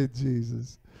 Thank you,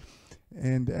 Jesus.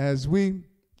 And as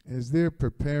they're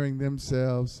preparing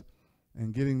themselves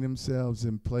and getting themselves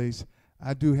in place,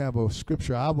 I do have a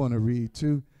scripture I want to read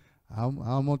too. I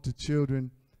want the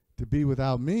children to be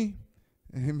without me.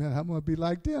 Amen. I want to be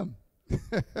like them.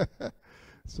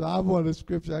 So I want a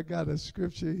scripture. I got a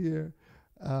scripture here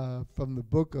from the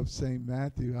book of St.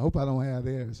 Matthew. I hope I don't have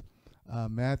theirs.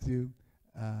 Matthew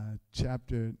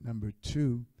chapter number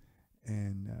 2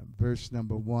 and verse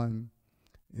number 1.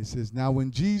 It says, "Now when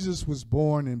Jesus was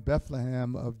born in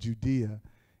Bethlehem of Judea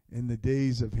in the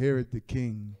days of Herod the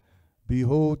king,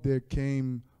 behold, there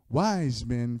came wise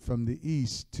men from the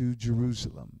east to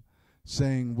Jerusalem,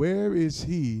 saying, Where is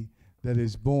he that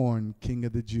is born King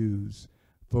of the Jews?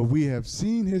 For we have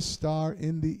seen his star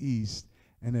in the east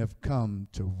and have come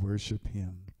to worship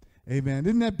him." Amen.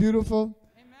 Isn't that beautiful?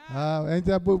 Amen. Ain't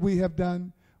that what we have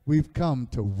done? We've come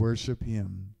to worship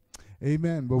him.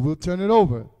 Amen. But we'll turn it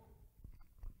over.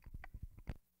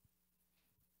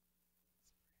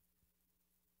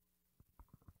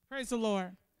 Praise the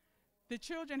Lord. The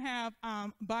children have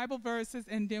Bible verses,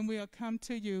 and then we'll come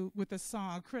to you with a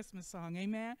song, a Christmas song.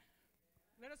 Amen.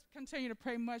 Let us continue to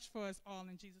pray much for us all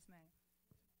in Jesus' name.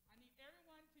 I need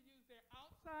everyone to use their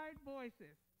outside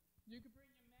voices. You can bring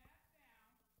your mask down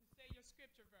to say your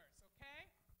scripture verse, okay?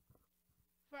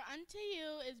 For unto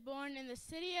you is born in the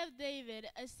city of David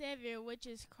a Savior, which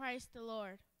is Christ the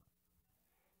Lord.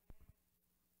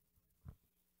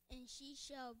 And she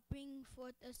shall bring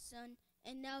forth a son,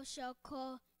 and thou shalt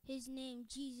call his name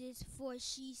Jesus, for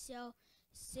he shall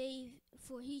save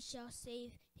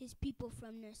his people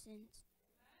from their sins.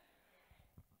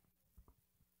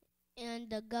 And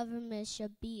the government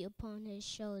shall be upon his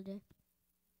shoulder.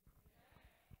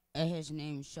 And his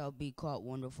name shall be called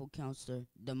Wonderful Counselor,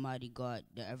 the Mighty God,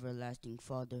 the Everlasting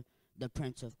Father, the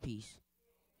Prince of Peace.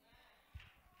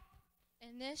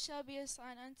 And this shall be a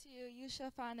sign unto you, you shall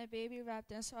find a baby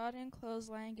wrapped in swaddling clothes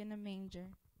lying in a manger.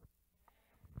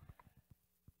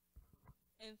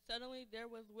 And suddenly there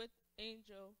was with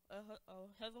angel a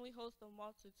heavenly host of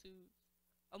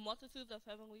multitudes of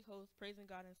heavenly hosts, praising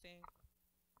God and saying,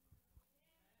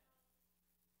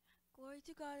 Glory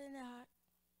to God in the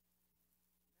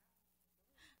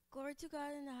Glory to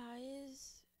God in the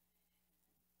highest,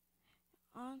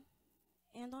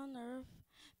 and on earth,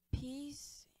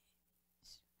 peace,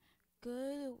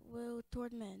 good will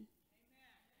toward men.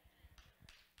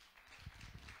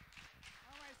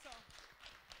 All right, so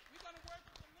we're going to work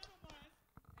with the little ones,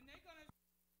 and they're going to...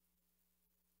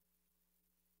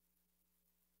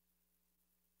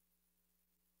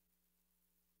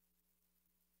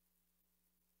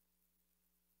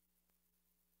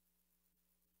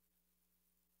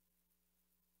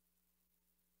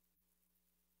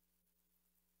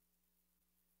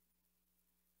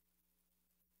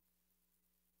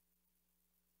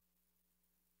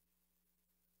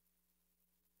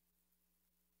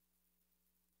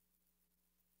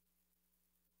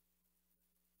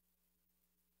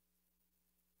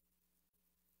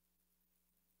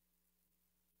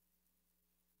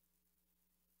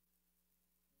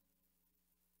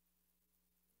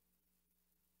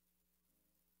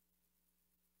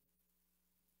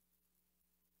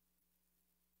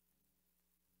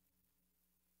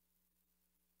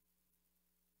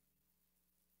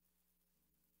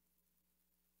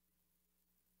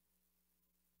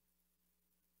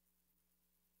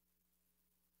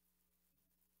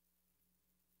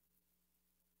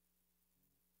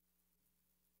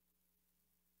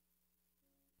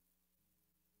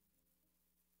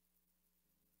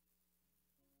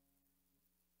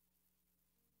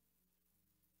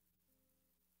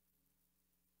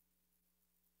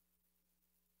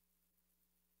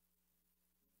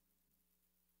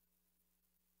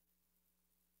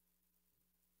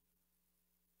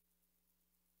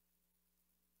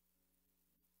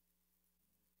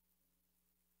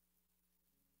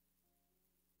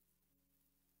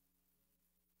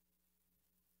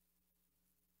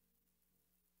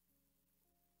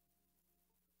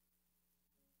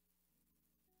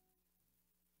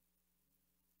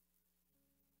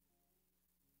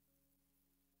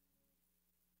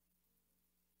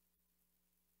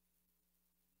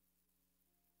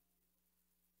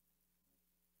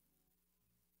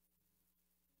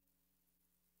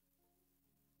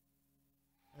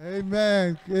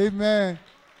 Amen. Amen.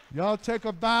 Y'all take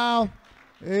a bow.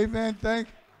 Amen. Take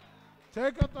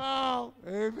a bow.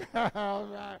 Amen. All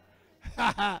right.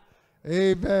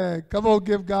 Amen. Come on,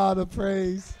 give God a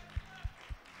praise.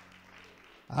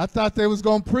 I thought they was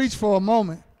going to preach for a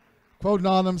moment. Quoting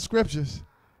all them scriptures.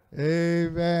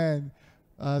 Amen.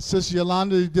 Sister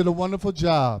Yolanda, you did a wonderful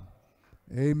job.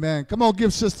 Amen. Come on,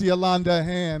 give Sister Yolanda a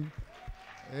hand.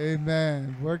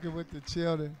 Amen. Working with the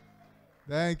children.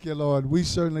 Thank you, Lord. We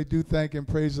certainly do thank and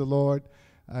praise the Lord.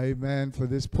 Amen. For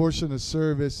this portion of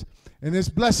service. And it's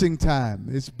blessing time.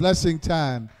 It's blessing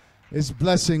time. It's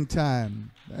blessing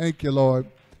time. Thank you, Lord.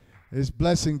 It's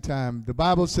blessing time. The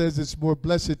Bible says it's more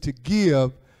blessed to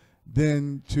give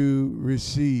than to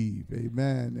receive.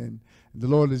 Amen. And the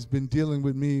Lord has been dealing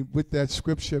with me with that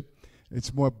scripture.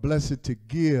 It's more blessed to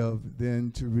give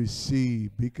than to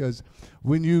receive. Because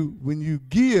when you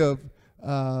give,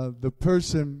 the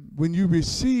person, when you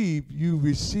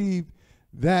receive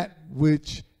that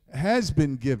which has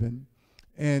been given,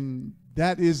 and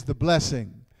that is the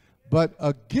blessing. But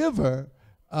a giver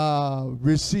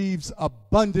receives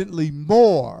abundantly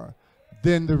more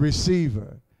than the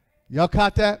receiver. Y'all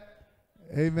caught that?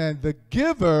 Amen. The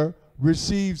giver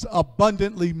receives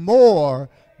abundantly more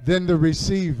than the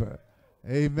receiver.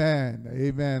 Amen.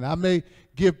 Amen. I may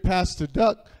give Pastor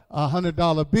Duck a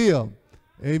 $100 bill.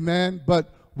 Amen.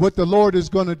 But what the Lord is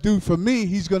going to do for me,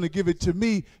 he's going to give it to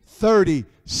me 30,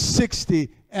 60,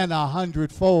 and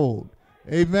 100-fold.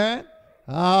 Amen.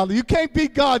 You can't be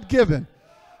God-given.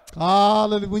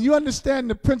 When you understand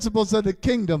the principles of the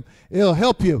kingdom, it'll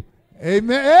help you.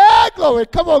 Amen. Hey, glory.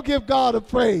 Come on, give God a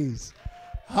praise.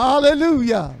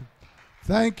 Hallelujah.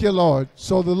 Thank you, Lord.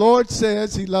 So the Lord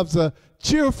says he loves a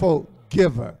cheerful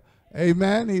giver.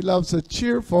 Amen. He loves a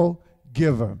cheerful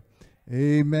giver.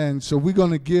 Amen. So we're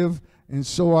going to give and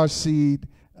sow our seed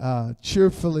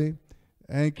cheerfully.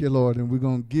 Thank you, Lord. And we're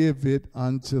going to give it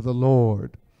unto the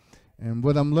Lord. And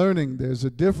what I'm learning, there's a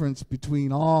difference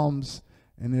between alms,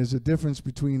 and there's a difference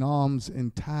between alms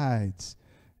and tithes.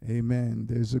 Amen.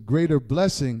 There's a greater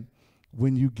blessing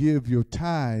when you give your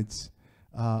tithes.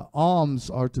 Alms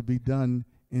are to be done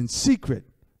in secret.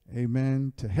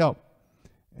 Amen. To help.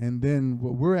 And then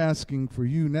what we're asking for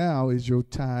you now is your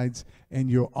tithes and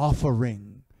your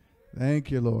offering. Thank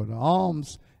you, Lord.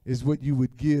 Alms is what you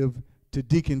would give to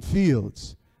Deacon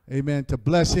Fields. Amen. To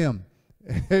bless him.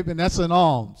 Amen. That's an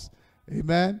alms.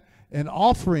 Amen. An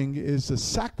offering is a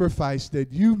sacrifice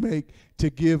that you make to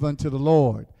give unto the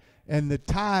Lord. And the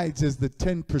tithes is the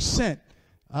 10%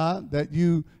 that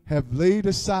you have laid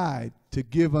aside to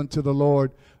give unto the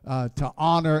Lord to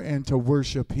honor and to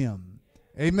worship him.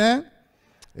 Amen.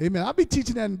 Amen. I'll be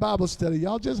teaching that in Bible study.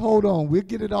 Y'all just hold on. We'll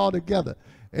get it all together.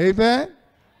 Amen.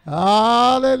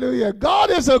 Hallelujah. God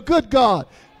is a good God.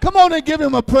 Come on and give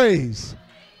him a praise.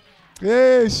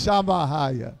 Hey,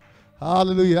 Shamahaya.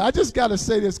 Hallelujah. I just got to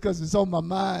say this because it's on my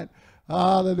mind.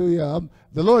 Hallelujah.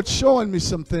 The Lord's showing me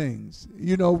some things.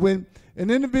 You know, when an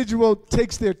individual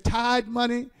takes their tithe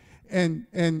money and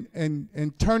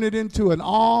turn it into an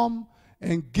alms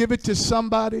and give it to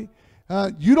somebody,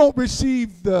 you don't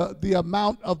receive the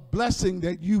amount of blessing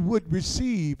that you would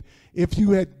receive if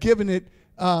you had given it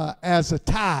as a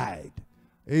tithe.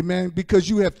 Amen. Because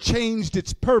you have changed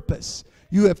its purpose.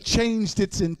 You have changed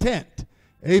its intent.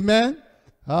 Amen.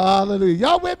 Hallelujah.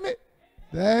 Y'all with me?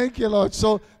 Thank you, Lord.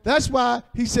 So that's why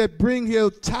he said, bring your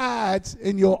tithes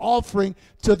and your offering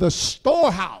to the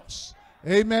storehouse.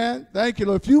 Amen. Thank you,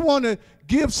 Lord. If you want to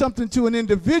give something to an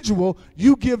individual,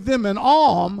 you give them an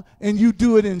alms and you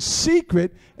do it in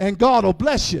secret, and God will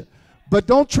bless you. But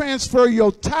don't transfer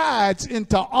your tithes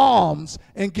into alms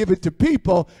and give it to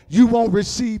people. You won't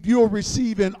receive, you'll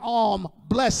receive an alms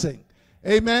blessing.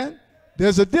 Amen.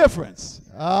 There's a difference.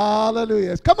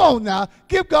 Hallelujah. Come on now.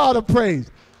 Give God a praise.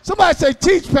 Somebody say,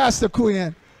 teach Pastor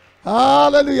Quinn.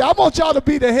 Hallelujah. I want y'all to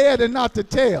be the head and not the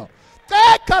tail.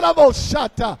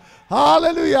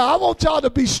 Hallelujah. I want y'all to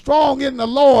be strong in the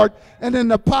Lord and in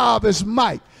the power of his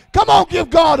might. Come on,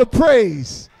 give God a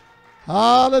praise.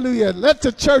 Hallelujah. Let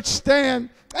the church stand.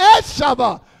 And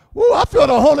Shabbat. Ooh, I feel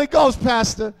the Holy Ghost,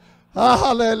 Pastor.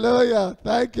 Hallelujah.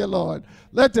 Thank you, Lord.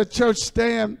 Let the church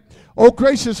stand. Oh,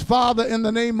 gracious Father, in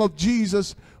the name of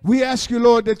Jesus, we ask you,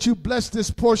 Lord, that you bless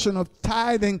this portion of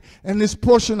tithing and this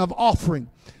portion of offering.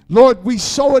 Lord, we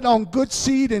sow it on good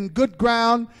seed and good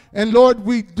ground. And Lord,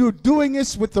 we doing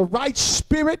this with the right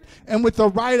spirit and with the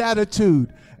right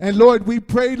attitude. And Lord, we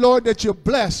pray, Lord, that you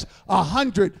bless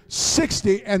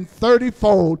 160 and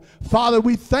 30-fold. Father,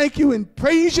 we thank you and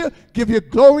praise you, give you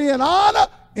glory and honor.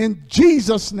 In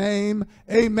Jesus' name,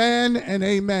 amen and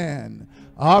amen.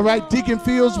 All right, Deacon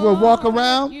Fields will walk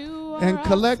around and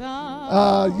collect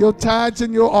your tithes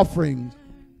and your offerings.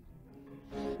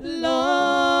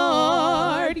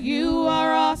 Lord, you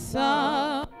are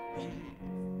awesome.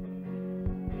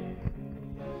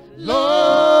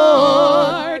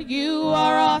 Lord, you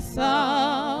are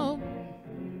awesome.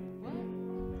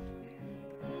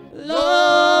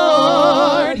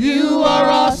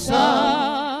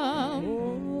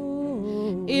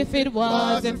 it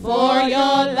wasn't for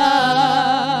your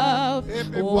love,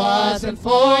 if it wasn't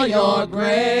for your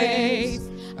grace,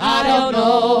 I don't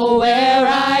know where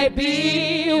I'd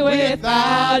be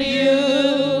without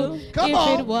you.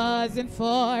 If it wasn't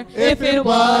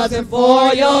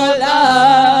for your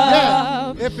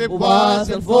love, if it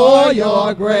wasn't for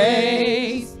your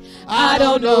grace, I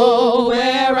don't know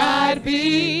where I'd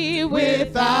be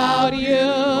without you.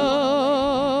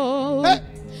 Hey.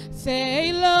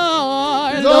 Say,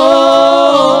 Lord,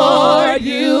 Lord,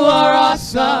 you are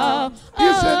awesome.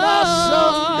 He's an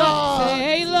awesome God.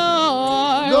 Say,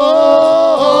 Lord,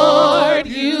 Lord,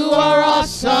 you are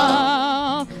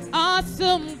awesome.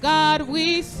 Awesome God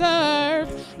we serve.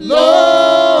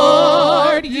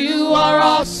 Lord, you are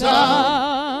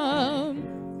awesome.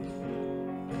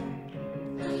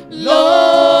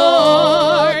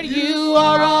 Lord, you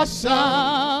are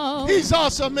awesome. He's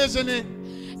awesome, isn't he?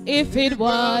 If it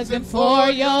wasn't for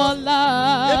your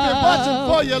love, if it wasn't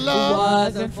for your love,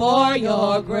 wasn't for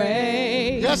your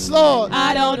grace, yes, Lord,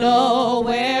 I don't know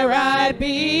where I'd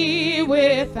be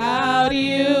without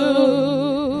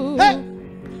you. Hey.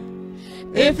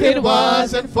 If it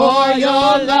wasn't for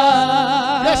your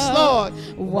love, yes, Lord,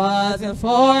 wasn't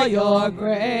for your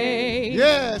grace,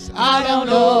 yes, I don't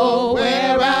know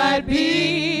where I'd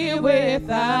be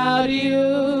without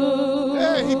you.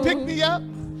 Hey, he picked me up.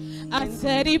 I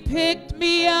said he picked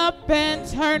me up and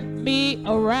turned me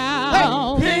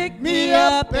around. Hey, picked me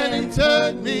up and he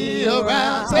turned me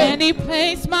around. And he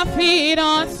placed my feet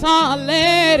on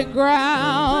solid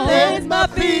ground. Placed my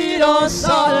feet on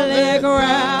solid ground.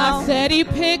 I said he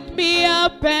picked me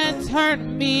up and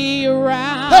turned me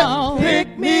around. Hey,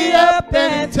 picked me up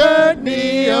and turned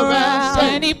me around.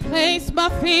 And he placed my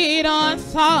feet on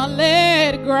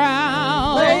solid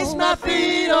ground. Placed my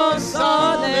feet on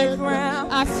solid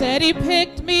ground. I said he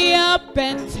picked me up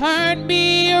and turned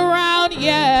me around,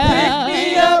 yeah. Picked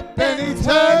me up and he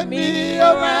turned me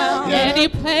around, yeah. And he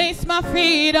placed my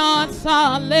feet on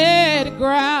solid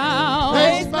ground.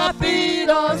 Placed my feet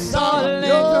on solid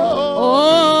ground.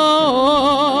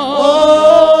 Oh,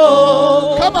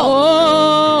 come on.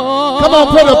 Oh, come on,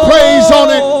 put a praise on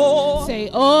it. Say,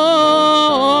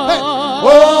 oh, hey.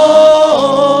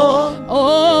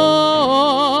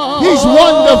 Oh, he's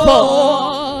wonderful.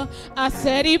 I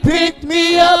said he picked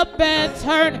me up and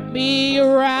turned me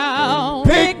around.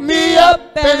 Picked me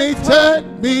up and he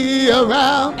turned me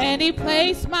around. And he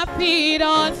placed my feet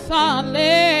on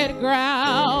solid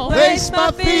ground. Placed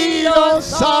my feet on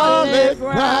solid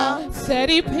ground. Said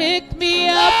he picked me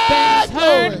up and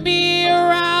turned me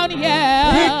around,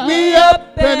 yeah. Picked me up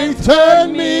and he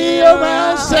turned me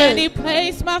around. And he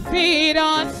placed my feet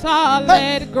on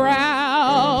solid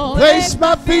ground. Placed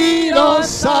my feet on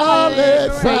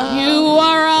solid ground. You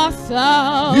are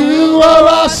awesome. You are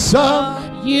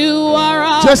awesome. You are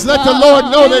awesome. Just let the Lord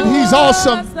know that he's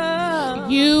awesome.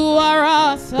 You are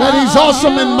awesome. That he's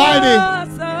awesome and mighty.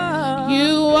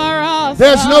 You are awesome.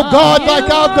 There's no God like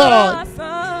our God.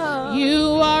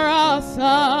 You are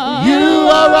awesome. You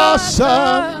are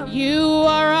awesome. You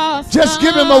are awesome. Just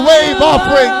give him a wave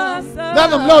offering.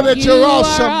 Let him know that you're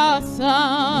awesome.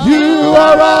 You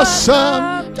are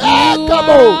awesome. Come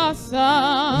on.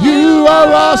 You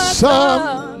are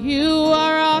awesome. You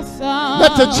are awesome.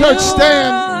 Let the church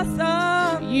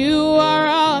stand. You are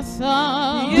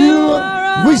awesome.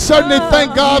 We certainly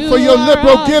thank God for your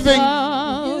liberal giving.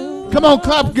 Come on,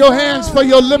 clap your hands for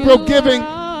your liberal giving.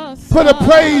 Put a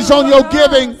praise on your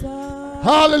giving.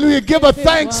 Hallelujah. Give a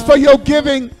thanks for your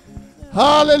giving.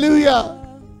 Hallelujah.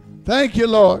 Thank you,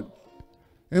 Lord.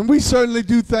 And we certainly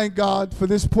do thank God for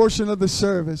this portion of the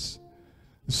service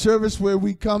where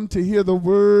we come to hear the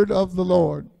word of the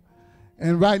Lord.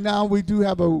 And right now we do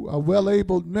have a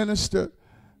well-abled minister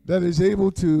that is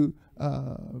able to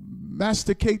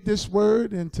masticate this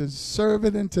word and to serve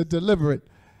it and to deliver it.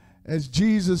 As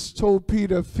Jesus told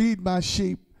Peter, feed my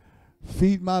sheep,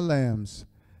 feed my lambs.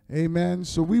 Amen.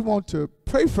 So we want to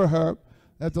pray for her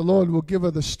that the Lord will give her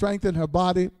the strength in her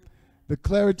body, the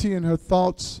clarity in her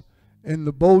thoughts, and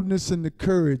the boldness and the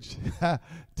courage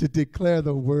to declare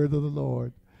the word of the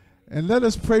Lord. And let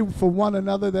us pray for one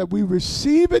another that we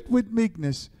receive it with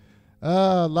meekness,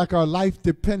 like our life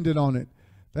depended on it.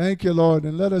 Thank you, Lord.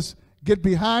 And let us get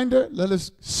behind her. Let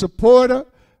us support her.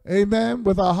 Amen.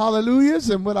 With our hallelujahs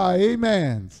and with our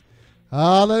amens.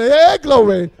 Hallelujah.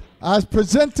 Glory. I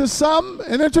present to some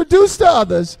and introduce to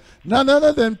others none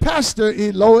other than Pastor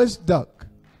Elois Duck.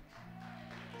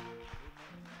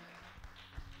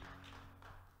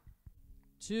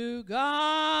 To God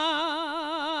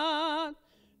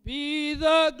be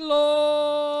the glory.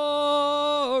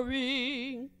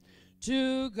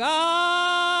 To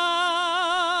God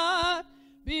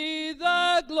be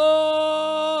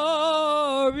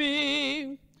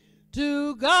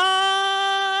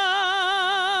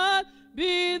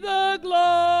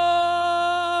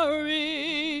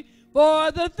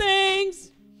the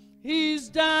things he's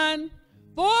done,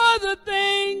 for the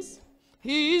things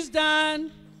he's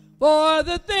done, for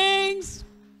the things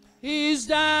he's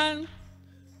done.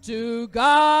 To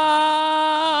God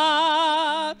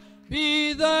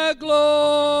be the glory.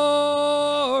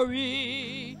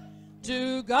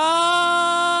 To God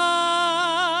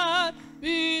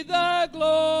be the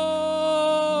glory.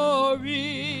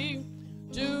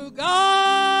 To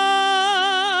God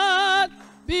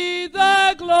be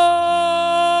the glory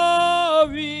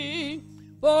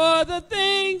for the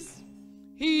things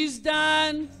he's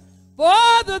done,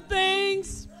 for the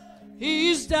things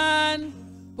he's done,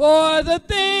 for the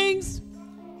things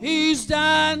he's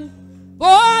done,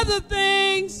 for the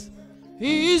things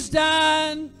he's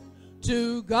done.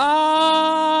 To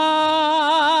God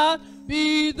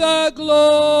be the glory.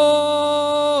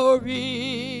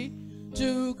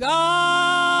 To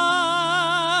God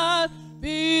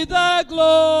be the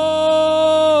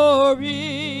glory.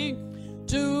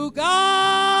 To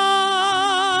God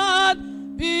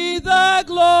be the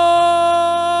glory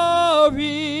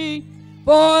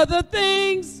for the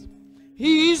things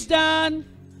he's done,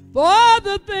 for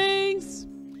the things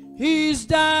he's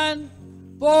done,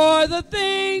 for the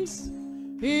things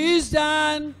he's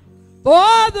done,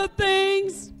 for the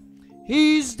things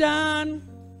he's done.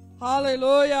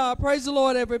 Hallelujah. Praise the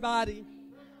Lord, everybody.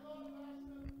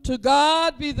 To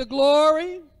God be the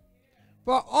glory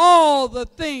for all the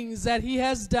things that he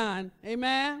has done.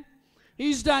 Amen.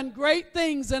 He's done great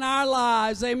things in our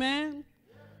lives. Amen.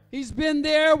 He's been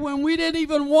there when we didn't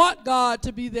even want God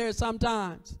to be there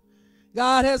sometimes.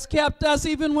 God has kept us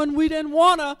even when we didn't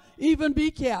want to even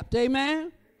be kept.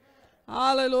 Amen.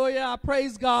 Hallelujah. I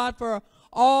praise God for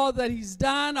all that he's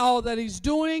done, all that he's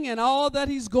doing, and all that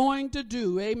he's going to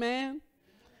do. Amen.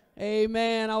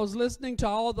 Amen. I was listening to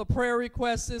all the prayer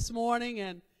requests this morning,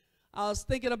 and I was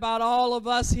thinking about all of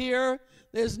us here.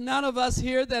 There's none of us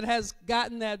here that has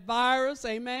gotten that virus.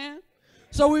 Amen.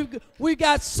 So we've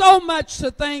got so much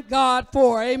to thank God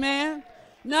for. Amen.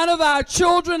 None of our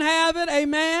children have it.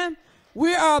 Amen.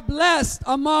 We are blessed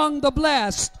among the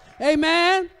blessed.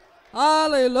 Amen.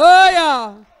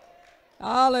 Hallelujah.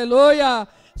 Hallelujah.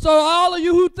 So all of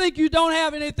you who think you don't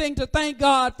have anything to thank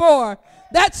God for,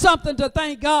 that's something to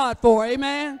thank God for.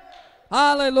 Amen.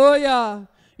 Hallelujah.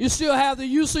 You still have the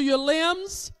use of your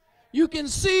limbs. You can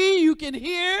see, you can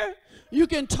hear, you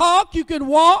can talk, you can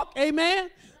walk. Amen.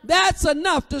 That's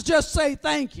enough to just say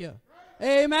thank you.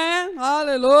 Amen.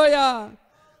 Hallelujah.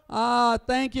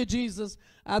 Thank you, Jesus.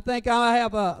 I think I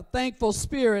have a thankful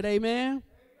spirit. Amen.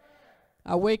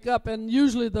 I wake up, and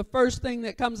usually the first thing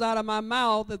that comes out of my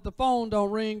mouth, if the phone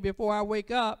don't ring before I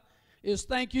wake up, is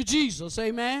thank you, Jesus.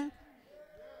 Amen.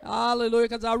 Hallelujah.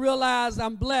 Because I realize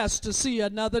I'm blessed to see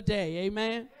another day.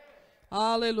 Amen.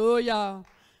 Hallelujah.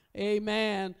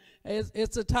 Amen.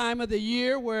 It's a time of the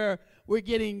year where we're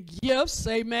getting gifts.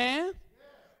 Amen.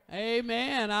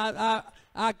 Amen. I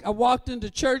walked into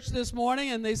church this morning,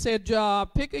 and they said,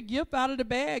 pick a gift out of the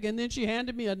bag. And then she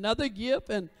handed me another gift,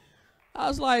 and I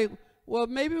was like, well,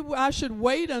 maybe I should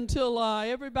wait until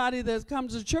everybody that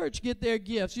comes to church get their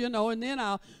gifts, you know. And then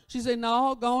she said,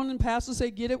 no, go on, and pastor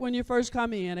said, get it when you first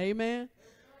come in. Amen.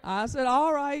 I said,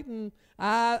 all right. And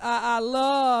I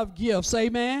love gifts.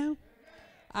 Amen.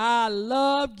 I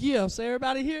love gifts.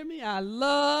 Everybody hear me? I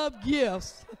love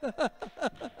gifts.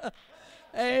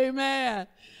 Amen.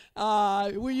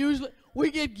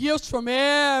 We get gifts from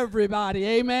everybody.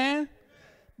 Amen.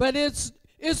 But it's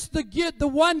the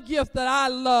one gift that I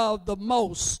love the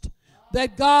most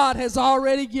that God has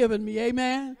already given me.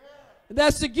 Amen.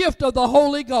 That's the gift of the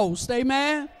Holy Ghost.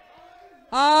 Amen.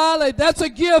 That's a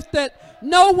gift that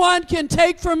no one can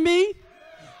take from me.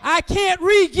 I can't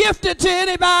re-gift it to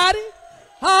anybody.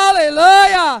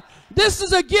 Hallelujah. This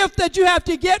is a gift that you have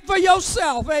to get for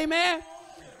yourself. Amen.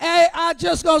 And I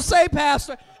just going to say,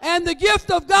 Pastor, and the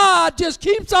gift of God just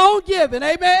keeps on giving.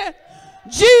 Amen.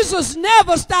 Jesus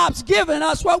never stops giving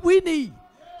us what we need.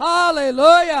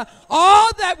 Hallelujah.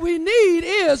 All that we need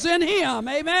is in him.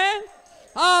 Amen.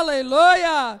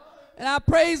 Hallelujah. And I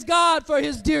praise God for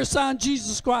his dear son,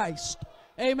 Jesus Christ.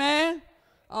 Amen.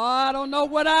 I don't know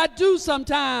what I'd do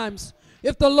sometimes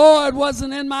if the Lord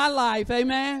wasn't in my life.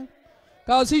 Amen.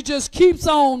 Because he just keeps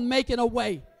on making a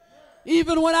way.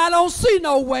 Even when I don't see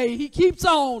no way, he keeps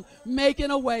on making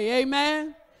a way.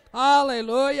 Amen.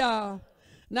 Hallelujah.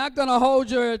 Not going to hold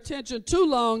your attention too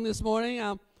long this morning.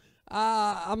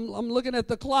 I'm looking at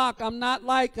the clock. I'm not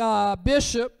like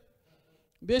Bishop.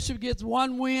 Bishop gets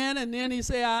one win, and then he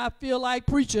say, I feel like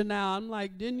preaching now. I'm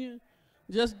like, didn't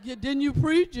you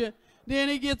preach? Then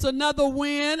he gets another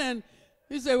win, and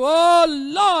he say, oh,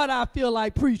 Lord, I feel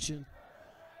like preaching.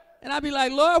 And I'd be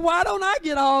like, Lord, why don't I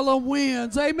get all them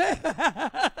wins? Amen.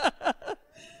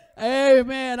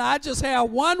 Amen. I just have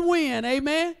one win.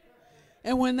 Amen.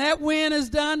 And when that win is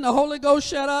done, the Holy Ghost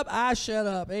shut up, I shut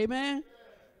up. Amen.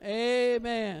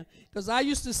 Amen. Because I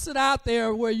used to sit out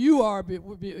there where you are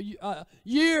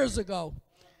years ago.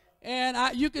 And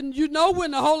you know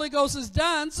when the Holy Ghost is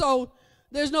done, so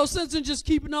there's no sense in just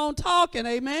keeping on talking.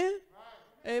 Amen.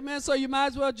 Amen. So you might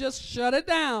as well just shut it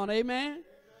down. Amen.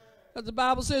 Because the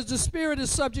Bible says the Spirit is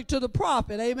subject to the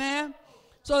prophet. Amen.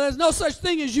 So there's no such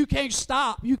thing as you can't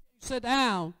stop. You can't sit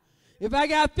down. If I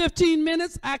got 15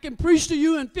 minutes, I can preach to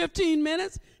you in 15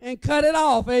 minutes and cut it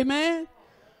off. Amen.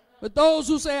 But those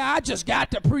who say, I just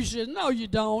got to preach it. No, you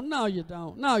don't. No, you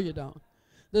don't. No, you don't.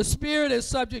 The Spirit is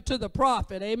subject to the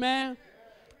prophet. Amen.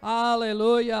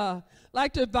 Hallelujah. I'd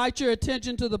like to invite your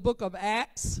attention to the book of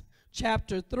Acts,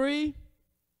 chapter 3.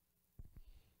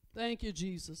 Thank you,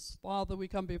 Jesus. Father, we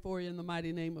come before you in the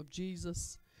mighty name of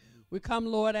Jesus. We come,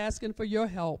 Lord, asking for your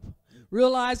help,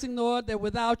 realizing, Lord, that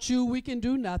without you we can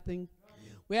do nothing.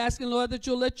 We're asking, Lord, that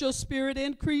you'll let your Spirit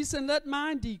increase and let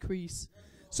mine decrease.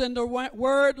 Send a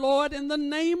word, Lord, in the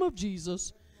name of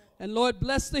Jesus. And, Lord,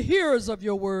 bless the hearers of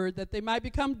your word that they might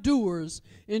become doers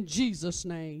in Jesus'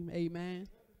 name. Amen.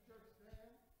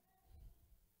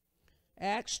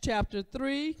 Acts chapter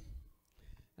 3,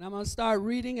 and I'm going to start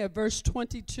reading at verse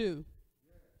 22.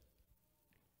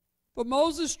 For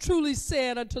Moses truly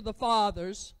said unto the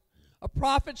fathers, a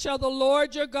prophet shall the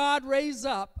Lord your God raise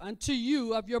up unto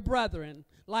you of your brethren,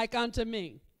 like unto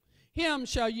me. Him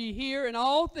shall ye hear in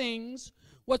all things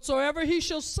whatsoever he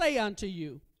shall say unto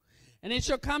you. And it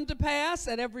shall come to pass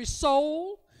that every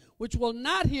soul which will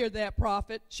not hear that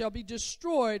prophet shall be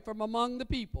destroyed from among the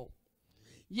people.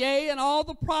 Yea, and all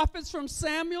the prophets from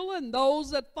Samuel and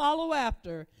those that follow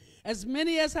after, as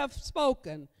many as have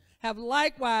spoken, have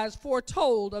likewise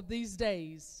foretold of these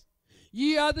days.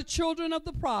 Ye are the children of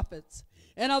the prophets,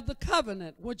 and of the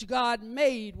covenant which God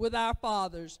made with our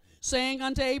fathers, saying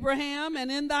unto Abraham,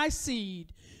 and in thy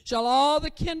seed shall all the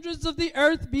kindreds of the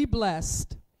earth be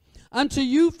blessed. Unto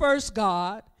you first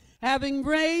God, having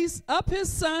raised up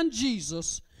his Son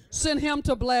Jesus, sent him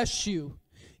to bless you,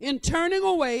 in turning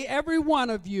away every one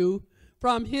of you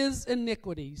from his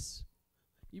iniquities.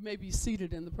 You may be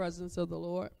seated in the presence of the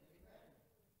Lord.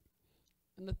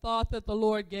 And the thought that the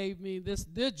Lord gave me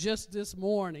just this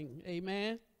morning,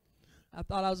 amen. I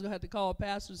thought I was going to have to call a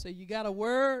pastor and say, you got a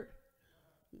word?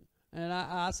 And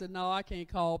I said, no, I can't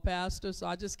call pastor. So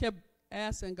I just kept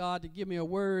asking God to give me a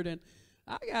word. And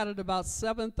I got it about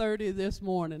 7:30 this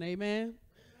morning, amen.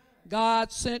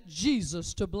 God sent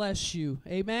Jesus to bless you,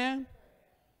 amen.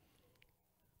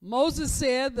 Moses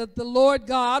said that the Lord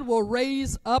God will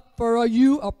raise up for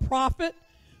you a prophet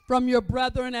from your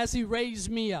brethren as he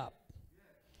raised me up.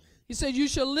 He said, you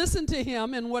shall listen to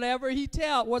him in whatsoever he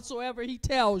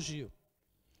tells you.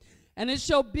 And it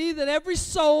shall be that every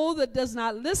soul that does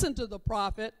not listen to the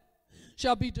prophet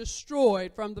shall be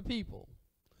destroyed from the people.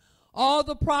 All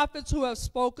the prophets who have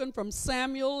spoken from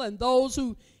Samuel and those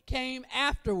who came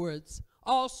afterwards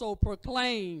also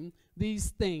proclaim these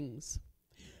things.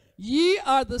 Ye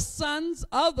are the sons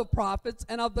of the prophets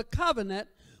and of the covenant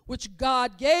which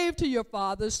God gave to your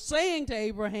fathers, saying to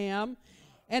Abraham,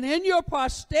 and in your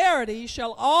posterity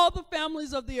shall all the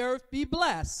families of the earth be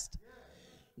blessed.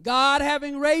 God,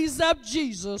 having raised up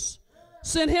Jesus,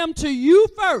 sent him to you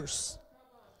first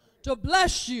to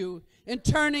bless you in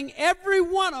turning every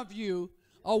one of you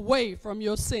away from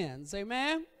your sins.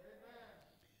 Amen?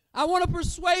 I want to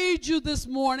persuade you this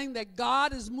morning that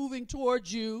God is moving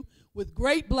towards you with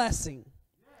great blessing.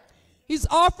 He's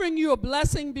offering you a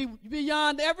blessing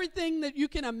beyond everything that you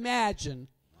can imagine.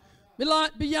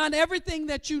 Beyond everything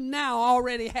that you now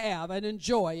already have and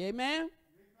enjoy. Amen?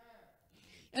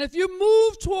 And if you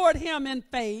move toward him in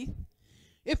faith,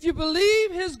 if you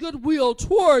believe his goodwill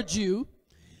towards you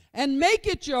and make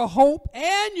it your hope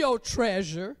and your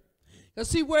treasure, because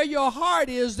see, where your heart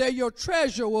is, there your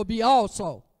treasure will be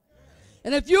also.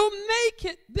 And if you make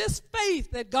it this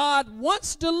faith that God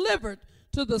once delivered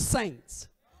to the saints,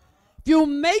 if you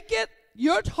make it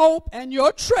your hope and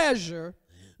your treasure,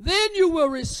 then you will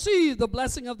receive the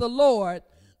blessing of the Lord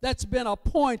that's been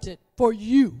appointed for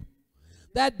you.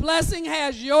 That blessing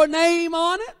has your name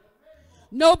on it.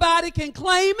 Nobody can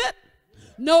claim it.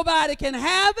 Nobody can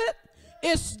have it.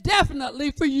 It's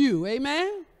definitely for you.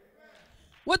 Amen?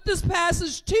 What this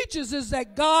passage teaches is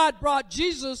that God brought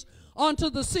Jesus onto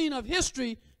the scene of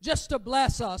history just to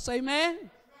bless us. Amen?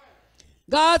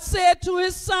 God said to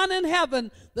his Son in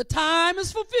heaven, the time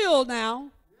is fulfilled now.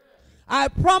 I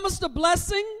promised a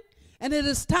blessing, and it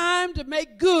is time to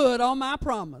make good on my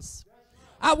promise.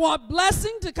 I want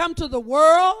blessing to come to the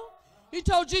world. He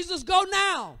told Jesus, go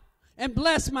now and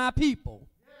bless my people.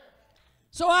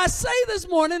 So I say this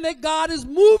morning that God is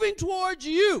moving towards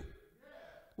you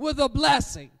with a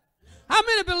blessing. How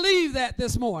many believe that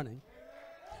this morning?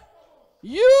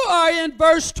 You are in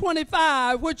verse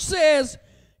 25, which says,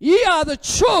 ye are the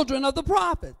children of the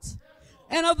prophets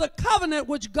and of the covenant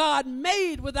which God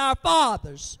made with our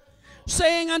fathers,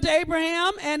 saying unto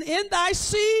Abraham, and in thy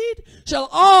seed shall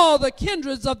all the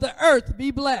kindreds of the earth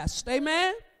be blessed.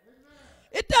 Amen?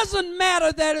 It doesn't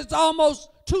matter that it's almost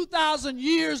 2,000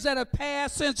 years that have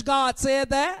passed since God said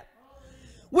that.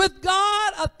 With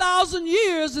God, 1,000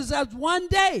 years is as one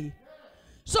day.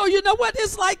 So you know what?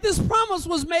 It's like this promise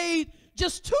was made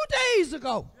just 2 days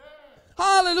ago.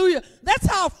 Hallelujah. That's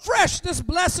how fresh this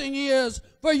blessing is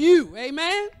for you.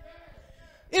 Amen?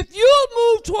 If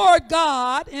you'll move toward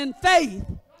God in faith,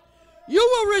 you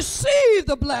will receive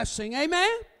the blessing.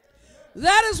 Amen?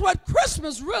 That is what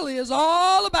Christmas really is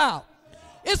all about.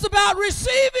 It's about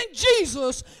receiving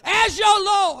Jesus as your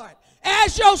Lord,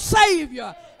 as your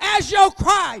Savior, as your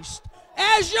Christ,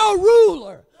 as your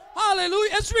ruler.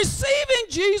 Hallelujah. It's receiving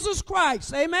Jesus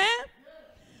Christ. Amen?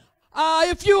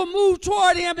 If you move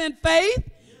toward him in faith,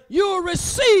 you will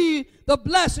receive the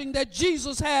blessing that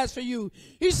Jesus has for you.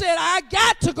 He said, I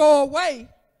got to go away.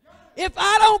 If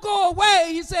I don't go away,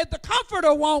 he said, the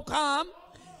Comforter won't come.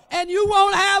 And you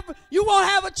won't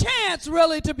have a chance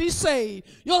really to be saved.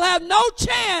 You'll have no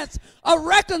chance of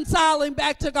reconciling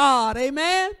back to God.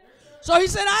 Amen? So he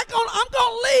said, I'm going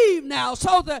to leave now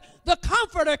so that the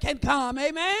Comforter can come.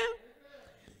 Amen?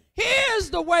 Here's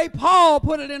the way Paul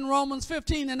put it in Romans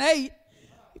 15:8.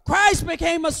 Christ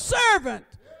became a servant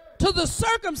to the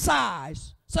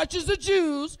circumcised, such as the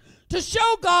Jews, to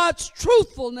show God's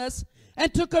truthfulness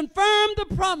and to confirm the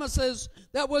promises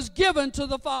that was given to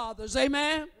the fathers.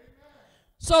 Amen?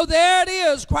 So there it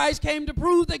is. Christ came to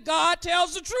prove that God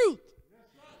tells the truth.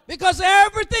 Because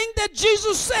everything that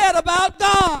Jesus said about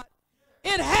God,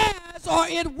 it has or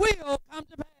it will come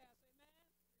to pass.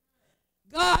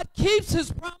 God keeps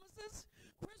his promises.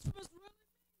 Christmas really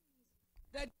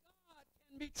means that God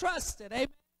can be trusted. Amen.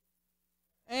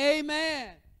 Amen.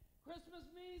 Christmas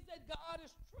means that God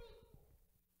is truthful.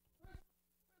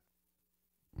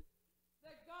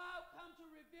 That God comes to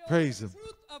reveal the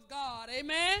truth of God.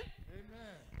 Amen.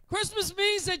 Christmas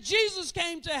means that Jesus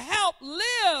came to help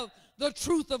live the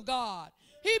truth of God.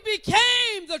 He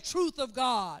became the truth of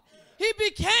God. He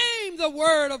became the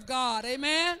Word of God.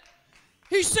 Amen.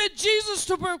 He sent Jesus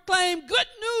to proclaim good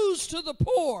news to the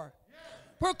poor,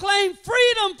 proclaim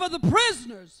freedom for the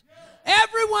prisoners,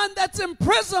 everyone that's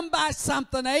imprisoned by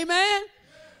something. Amen.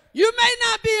 You may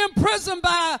not be imprisoned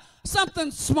by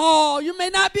something small. You may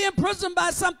not be imprisoned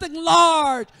by something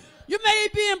large. You may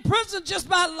be imprisoned just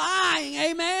by lying.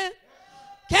 Amen.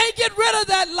 Can't get rid of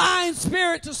that lying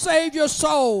spirit to save your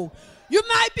soul. You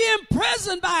might be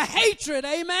imprisoned by hatred.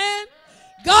 Amen.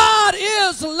 God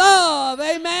is love.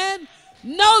 Amen.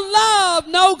 No love,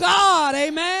 no God.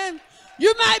 Amen.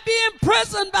 You might be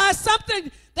imprisoned by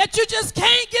something that you just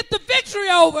can't get the victory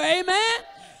over. Amen.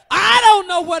 I don't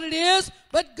know what it is,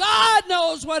 but God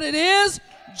knows what it is.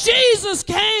 Jesus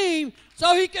came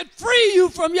so he could free you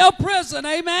from your prison.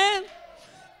 Amen.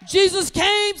 Jesus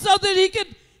came so that he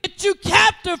could get you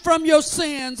captive from your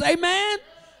sins. Amen.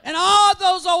 And all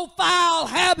those old foul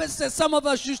habits that some of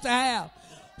us used to have.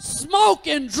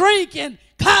 Smoking, drinking,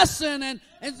 cussing,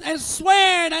 and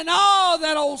swearing, and all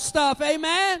that old stuff.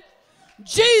 Amen.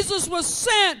 Jesus was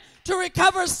sent to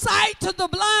recover sight to the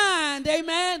blind.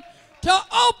 Amen. To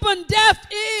open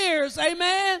deaf ears.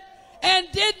 Amen. And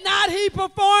did not he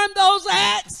perform those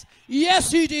acts?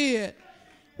 Yes, he did.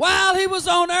 While he was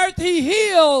on earth, he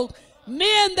healed a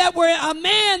man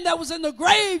that was in the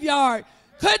graveyard,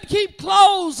 couldn't keep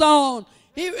clothes on.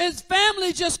 His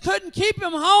family just couldn't keep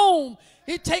him home.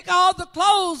 He'd take all the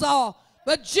clothes off.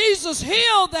 But Jesus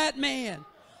healed that man.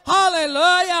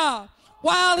 Hallelujah.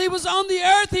 While he was on the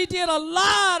earth, he did a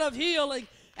lot of healing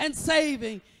and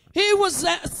saving. He was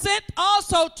sent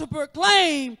also to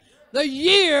proclaim the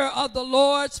year of the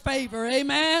Lord's favor.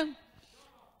 Amen.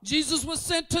 Jesus was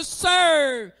sent to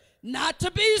serve, not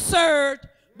to be served,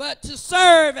 but to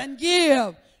serve and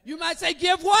give. You might say,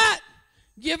 give what?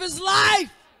 Give his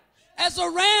life as a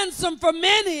ransom for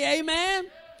many. Amen.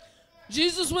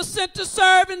 Jesus was sent to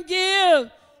serve and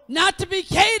give, not to be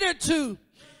catered to.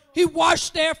 He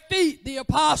washed their feet, the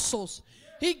apostles.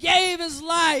 He gave his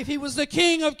life. He was the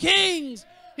King of Kings.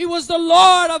 He was the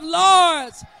Lord of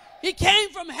Lords. He came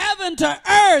from heaven to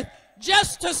earth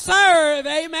just to serve.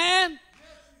 Amen.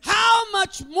 How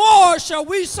much more shall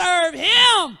we serve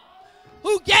him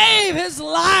who gave his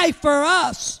life for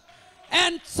us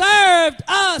and served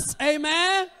us?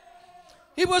 Amen.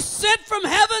 He was sent from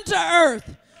heaven to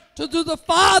earth to do the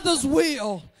Father's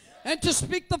will and to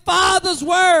speak the Father's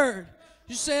word.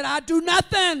 He said, I do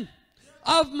nothing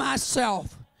of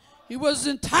myself. He was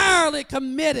entirely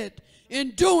committed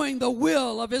in doing the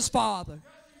will of his Father.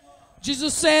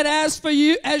 Jesus said, as for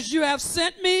you, as you have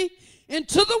sent me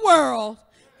into the world,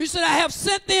 he said, I have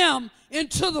sent them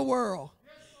into the world.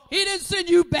 He didn't send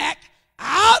you back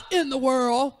out in the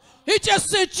world. He just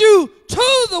sent you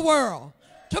to the world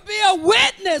to be a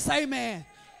witness, amen,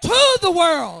 to the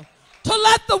world, to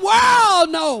let the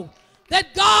world know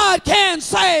that God can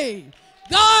save,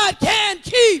 God can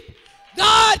keep,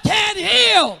 God can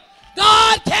heal,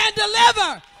 God can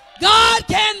deliver, God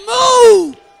can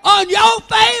move on your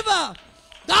favor.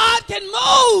 God can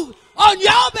move on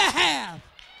your behalf.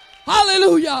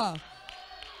 Hallelujah.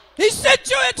 He sent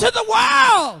you into the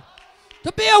world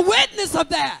to be a witness of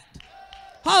that.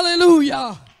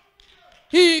 Hallelujah.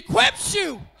 He equips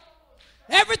you.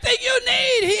 Everything you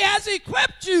need, he has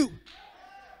equipped you.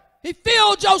 He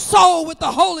filled your soul with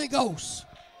the Holy Ghost.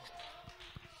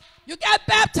 You got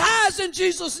baptized in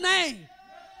Jesus' name.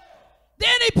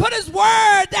 Then he put his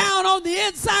word down on the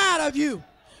inside of you.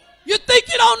 You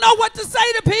think you don't know what to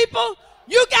say to people?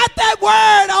 You got that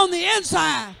word on the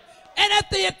inside. And at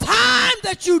the time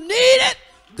that you need it,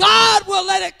 God will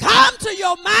let it come to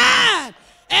your mind.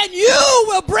 And you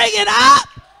will bring it up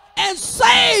and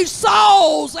save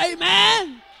souls.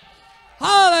 Amen.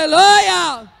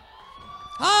 Hallelujah.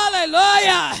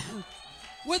 Hallelujah.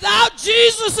 Without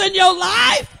Jesus in your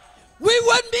life, we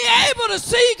wouldn't be able to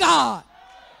see God.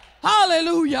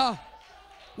 Hallelujah.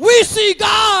 We see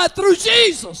God through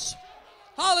Jesus.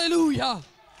 Hallelujah.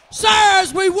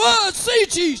 Sirs, we would see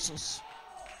Jesus.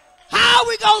 How are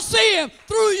we going to see him?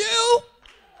 Through you?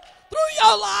 Through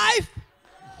your life?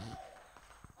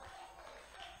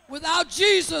 Without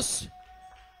Jesus,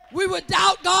 we would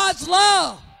doubt God's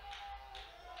love.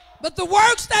 But the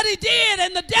works that he did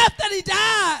and the death that he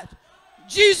died,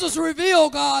 Jesus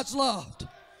revealed God's love.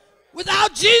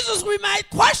 Without Jesus, we might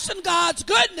question God's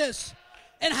goodness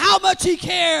and how much he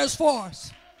cares for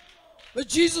us. But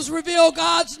Jesus revealed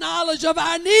God's knowledge of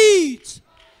our needs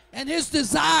and his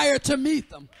desire to meet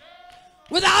them.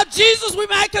 Without Jesus, we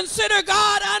might consider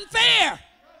God unfair.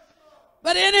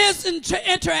 But in his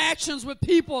interactions with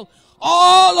people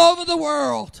all over the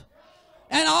world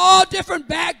and all different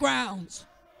backgrounds,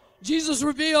 Jesus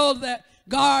revealed that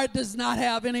God does not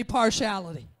have any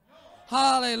partiality.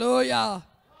 Hallelujah.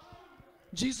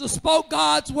 Jesus spoke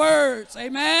God's words.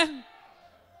 Amen.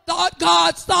 Thought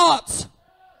God's thoughts,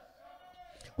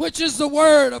 which is the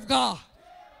word of God.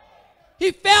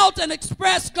 He felt and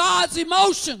expressed God's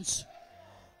emotions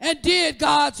and did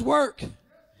God's work.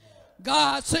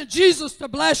 God sent Jesus to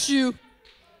bless you.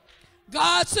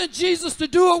 God sent Jesus to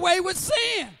do away with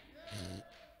sin.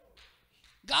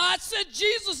 God sent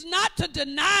Jesus not to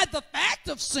deny the fact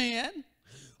of sin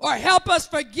or help us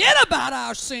forget about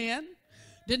our sin.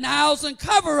 Denials and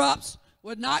cover-ups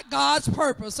were not God's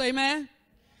purpose. Amen.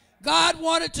 God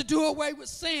wanted to do away with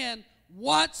sin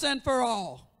once and for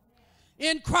all.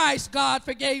 In Christ, God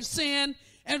forgave sin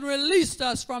and released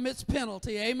us from its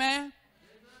penalty. Amen.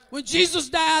 When Jesus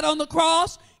died on the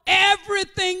cross,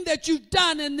 everything that you've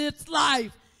done in this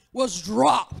life was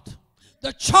dropped.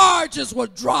 The charges were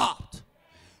dropped.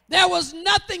 There was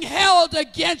nothing held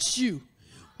against you.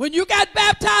 When you got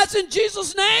baptized in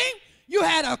Jesus' name, you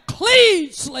had a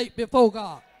clean slate before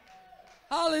God.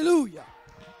 Hallelujah.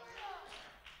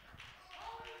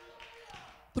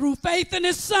 Through faith in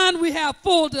his Son, we have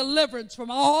full deliverance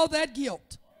from all that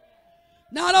guilt.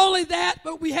 Not only that,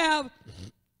 but we have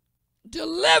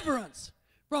deliverance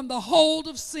from the hold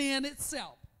of sin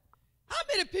itself. How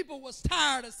many people was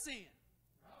tired of sin?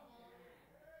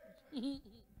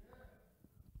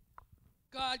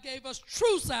 God gave us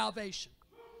true salvation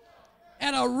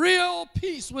and a real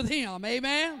peace with him.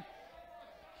 Amen.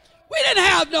 We didn't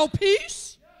have no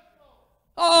peace.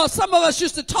 Oh, some of us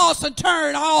used to toss and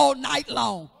turn all night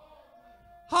long.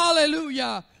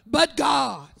 Hallelujah. But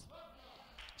God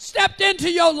stepped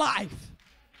into your life,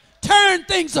 turned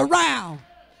things around,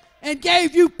 and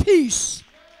gave you peace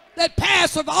that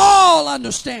passeth all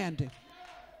understanding.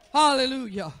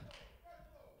 Hallelujah.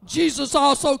 Jesus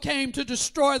also came to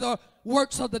destroy the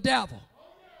works of the devil.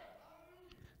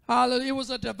 Hallelujah. It was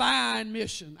a divine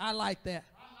mission. I like that.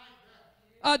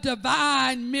 A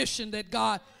divine mission that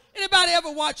God. Anybody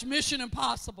ever watch Mission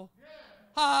Impossible?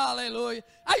 Hallelujah.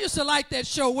 I used to like that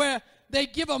show where they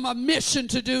give them a mission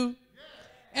to do.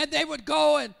 And they would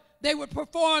go and they would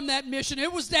perform that mission.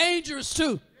 It was dangerous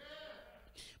too.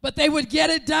 But they would get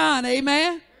it done.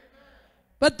 Amen.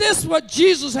 But this, what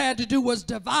Jesus had to do, was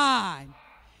divine.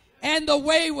 And the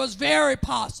way was very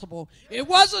possible. It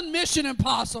wasn't mission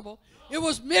impossible. It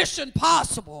was mission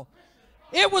possible.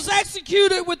 It was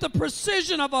executed with the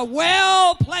precision of a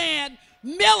well-planned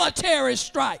military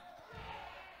strike.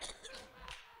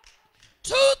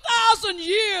 2,000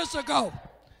 years ago,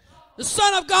 the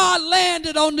Son of God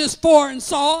landed on this foreign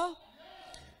soil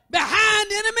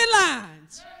behind enemy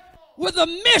lines with a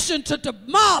mission to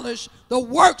demolish the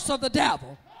works of the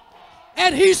devil.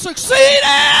 And he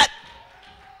succeeded.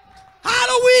 How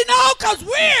do we know? Because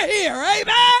we're here.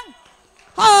 Amen.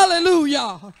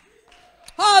 Hallelujah.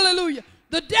 Hallelujah.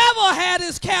 The devil had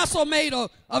his castle made of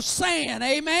sand.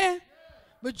 Amen.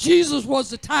 But Jesus was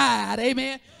the tide.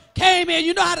 Amen. Came in.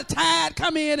 You know how the tide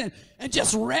come in and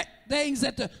just wreck things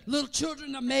that the little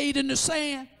children are made in the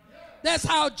sand? That's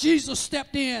how Jesus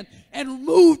stepped in and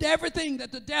removed everything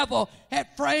that the devil had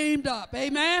framed up.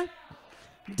 Amen.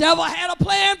 The devil had a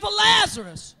plan for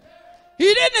Lazarus.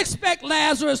 He didn't expect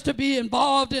Lazarus to be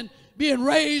involved in being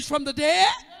raised from the dead.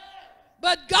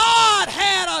 But God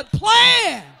had a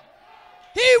plan.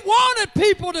 He wanted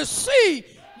people to see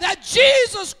that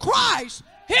Jesus Christ,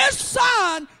 his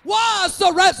Son, was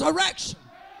the resurrection.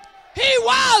 He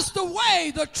was the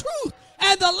way, the truth,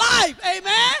 and the life.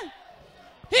 Amen.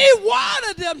 He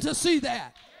wanted them to see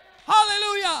that.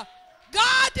 Hallelujah.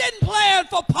 God didn't plan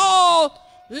for Paul.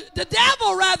 The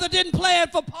devil, rather, didn't plan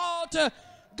for Paul to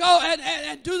go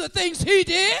and do the things he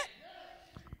did.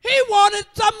 He wanted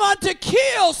someone to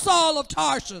kill Saul of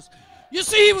Tarsus. You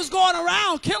see, he was going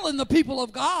around killing the people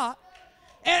of God.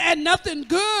 And nothing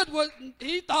good was,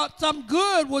 he thought some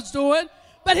good was doing,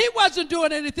 but he wasn't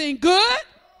doing anything good.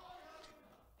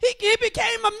 He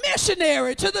became a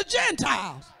missionary to the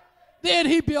Gentiles. Then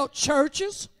he built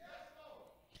churches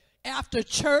after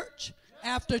church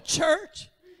after church.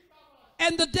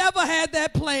 And the devil had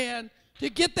that plan to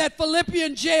get that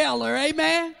Philippian jailer,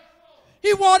 amen?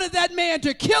 He wanted that man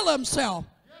to kill himself.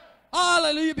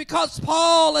 Hallelujah, because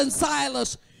Paul and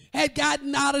Silas had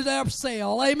gotten out of their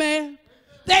cell, amen?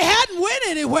 They hadn't went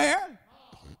anywhere,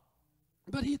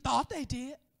 but he thought they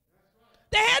did.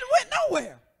 They hadn't went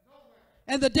nowhere.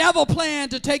 And the devil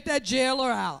planned to take that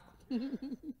jailer out.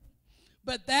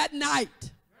 But that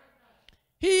night,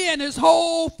 he and his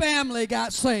whole family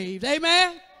got saved,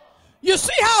 amen? You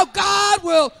see how God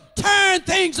will turn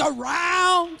things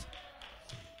around?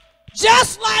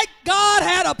 Just like God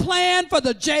had a plan for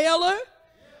the jailer,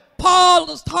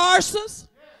 Paul of Tarsus,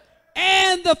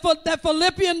 and the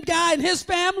Philippian guy and his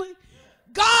family,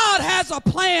 God has a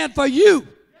plan for you.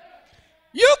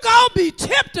 You're going to be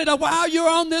tempted while you're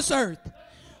on this earth.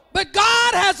 But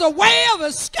God has a way of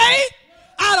escape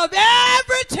out of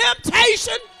every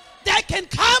temptation that can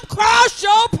come across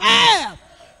your path.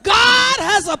 God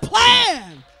has a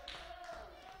plan.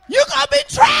 You're going to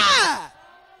be tried.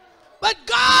 But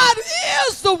God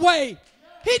is the way.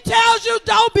 He tells you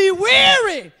don't be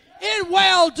weary in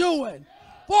well-doing.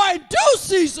 For in due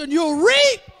season you'll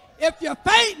reap if you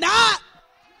faint not.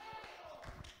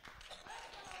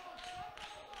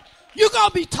 You're going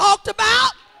to be talked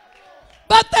about.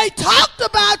 But they talked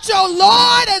about your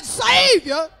Lord and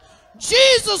Savior,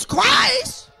 Jesus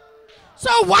Christ.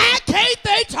 So why can't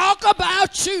they talk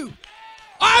about you?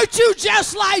 Aren't you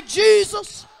just like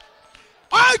Jesus?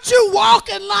 Aren't you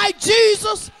walking like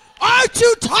Jesus? Aren't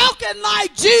you talking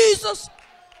like Jesus?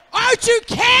 Aren't you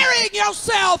carrying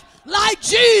yourself like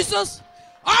Jesus?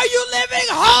 Are you living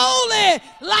holy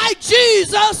like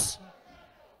Jesus?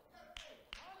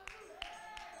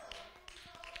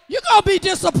 You're going to be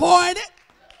disappointed.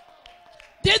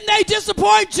 Didn't they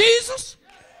disappoint Jesus?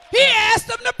 He asked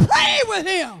them to pray with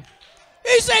him.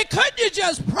 He said, couldn't you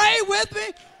just pray with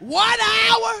me 1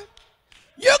 hour?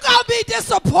 You're going to be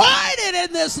disappointed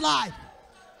in this life.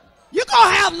 You're going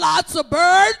to have lots of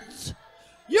burdens.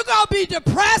 You're going to be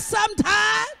depressed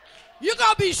sometimes. You're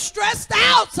going to be stressed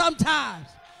out sometimes.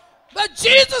 But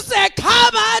Jesus said,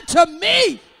 come unto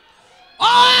me,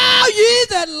 all ye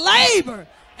that labor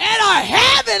and are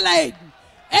heavy laden,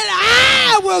 and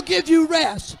I will give you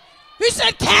rest. He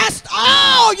said, cast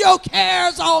all your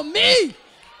cares on me,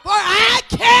 for I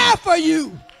care for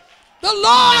you. The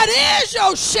Lord is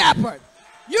your shepherd.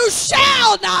 You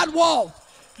shall not want.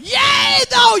 Yea,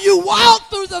 though you walk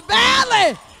through the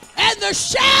valley and the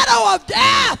shadow of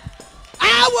death,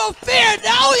 I will fear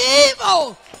no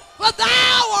evil, for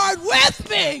thou art with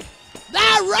me.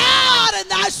 Thy rod and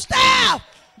thy staff,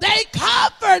 they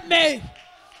comfort me.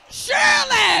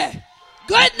 Surely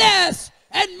goodness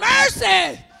and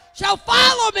mercy shall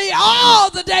follow me all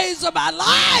the days of my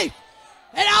life,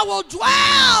 and I will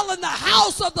dwell in the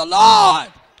house of the Lord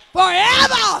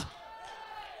forever.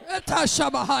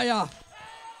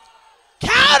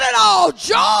 Count it all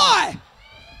joy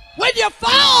When you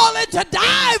fall into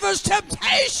divers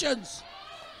temptations,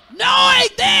 knowing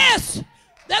this,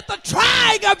 that the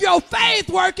trying of your faith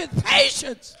worketh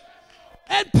patience,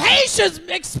 and patience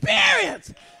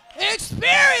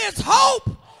experience hope,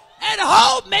 and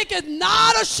hope maketh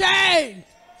not ashamed.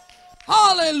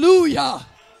 Hallelujah.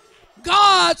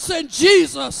 God sent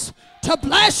Jesus to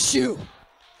bless you.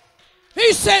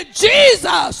 He sent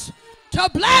Jesus to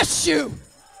bless you.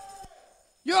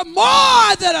 You're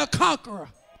more than a conqueror.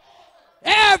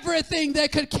 Everything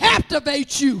that could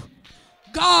captivate you,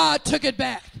 God took it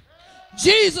back.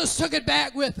 Jesus took it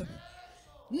back with him.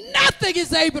 Nothing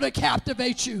is able to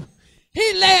captivate you.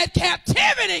 He led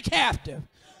captivity captive.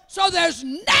 So there's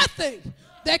nothing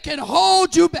that can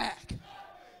hold you back.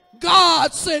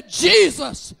 God sent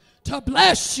Jesus to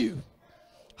bless you.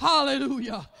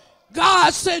 Hallelujah.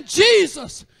 God sent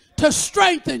Jesus to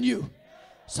strengthen you.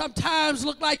 Sometimes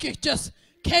look like you just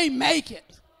can't make it.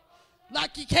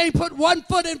 Like you can't put one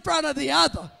foot in front of the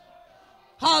other.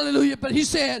 Hallelujah. But he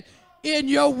said, in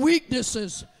your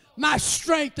weaknesses, my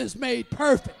strength is made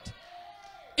perfect.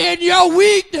 In your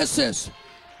weaknesses,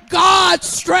 God's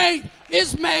strength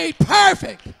is made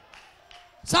perfect.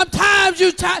 Sometimes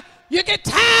you get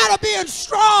tired of being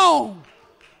strong,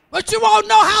 but you won't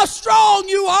know how strong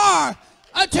you are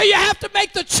until you have to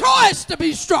make the choice to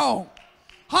be strong.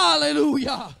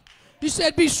 Hallelujah. He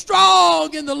said, be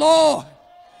strong in the Lord,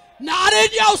 not in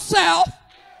yourself.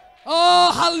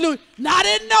 Oh, hallelujah. Not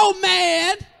in no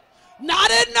man,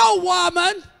 not in no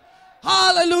woman.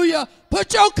 Hallelujah.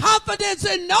 Put your confidence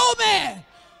in no man,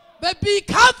 but be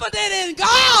confident in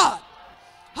God.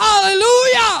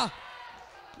 Hallelujah.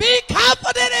 Be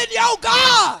confident in your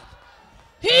God.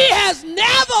 He has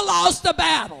never lost a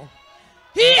battle.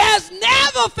 He has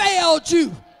never failed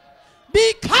you.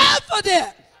 Be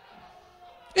confident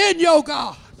in your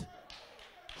God.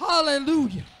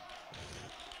 Hallelujah.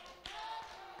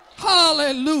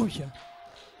 Hallelujah.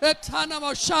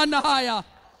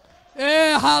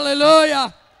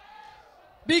 Hallelujah.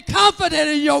 Be confident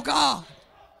in your God.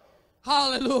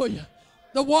 Hallelujah.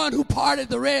 The one who parted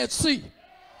the Red Sea.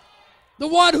 The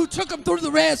one who took them through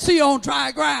the Red Sea on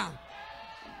dry ground.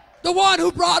 The one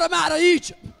who brought them out of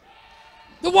Egypt.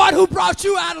 The one who brought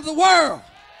you out of the world.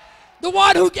 The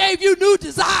one who gave you new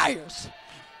desires.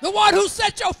 The one who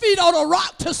set your feet on a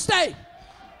rock to stay.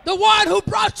 The one who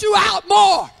brought you out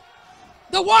more.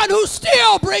 The one who's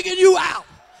still bringing you out.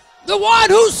 The one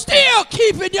who's still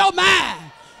keeping your mind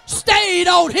stayed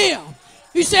on him.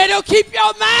 He said he'll keep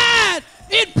your mind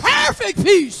in perfect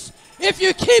peace if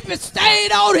you keep it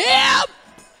stayed on him.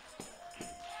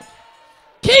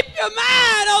 Keep your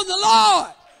mind on the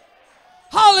Lord.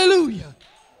 Hallelujah.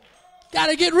 Got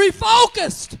to get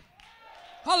refocused.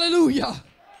 Hallelujah.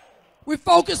 We're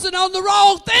focusing on the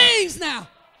wrong things now.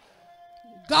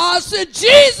 God sent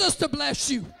Jesus to bless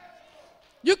you.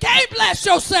 You can't bless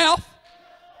yourself.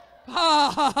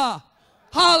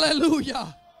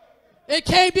 Hallelujah. It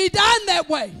can't be done that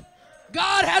way.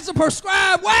 God has a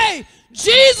prescribed way.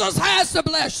 Jesus has to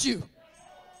bless you.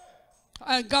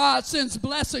 And God sends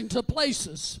blessing to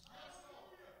places.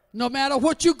 No matter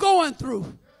what you're going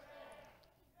through,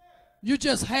 you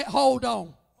just hold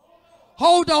on.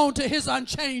 Hold on to his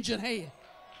unchanging hand.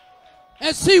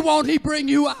 And see, won't he bring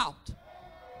you out?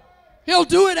 He'll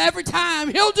do it every time.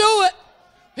 He'll do it.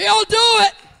 He'll do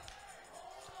it.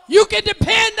 You can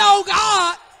depend on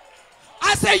God.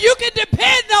 I say you can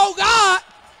depend on God.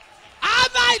 I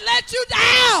might let you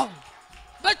down,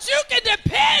 but you can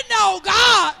depend on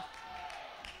God.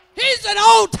 He's an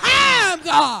on-time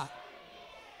God.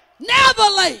 Never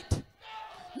late.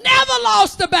 Never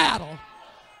lost a battle.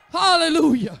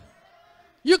 Hallelujah.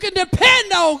 You can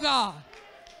depend on God.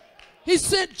 He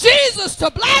sent Jesus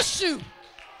to bless you.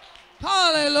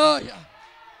 Hallelujah.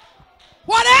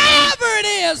 Whatever it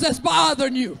is that's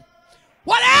bothering you,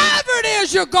 whatever it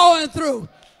is you're going through,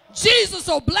 Jesus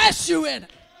will bless you in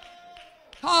it.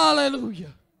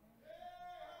 Hallelujah.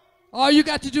 All you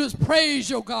got to do is praise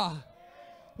your God.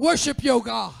 Worship your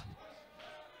God.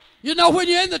 You know, when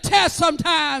you're in the test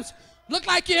sometimes, look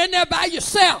like you're in there by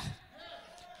yourself.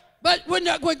 But when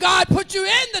God put you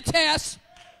in the test,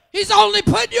 he's only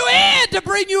putting you in to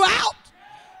bring you out.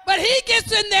 But he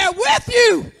gets in there with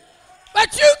you.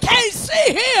 But you can't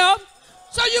see him.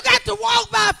 So you got to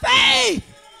walk by faith,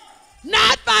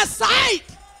 not by sight.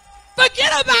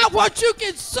 Forget about what you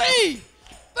can see.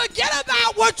 Forget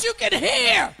about what you can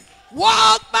hear.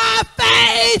 Walk by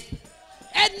faith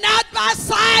and not by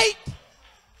sight.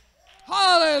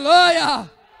 Hallelujah.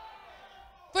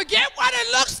 Forget what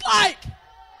it looks like.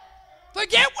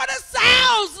 Forget what it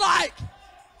sounds like.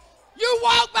 You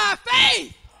walk by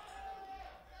faith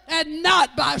and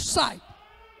not by sight.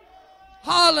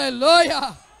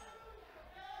 Hallelujah.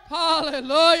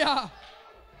 Hallelujah.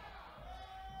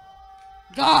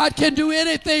 God can do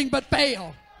anything but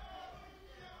fail.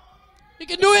 He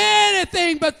can do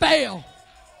anything but fail.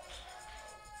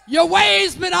 Your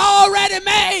way's been already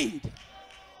made.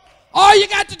 All you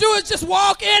got to do is just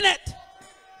walk in it.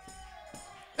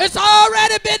 It's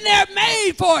already been there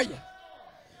made for you.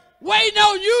 Waiting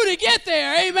on you to get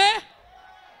there. Amen.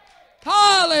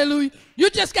 Hallelujah. You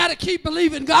just got to keep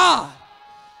believing God.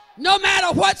 No matter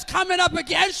what's coming up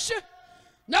against you,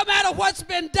 no matter what's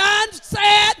been done,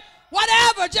 said,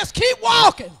 whatever, just keep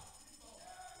walking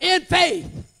in faith.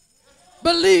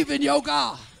 Believe in your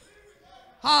God.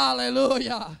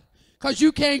 Hallelujah. Because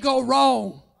you can't go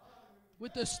wrong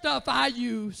with the stuff I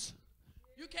use.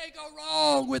 You can't go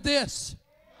wrong with this.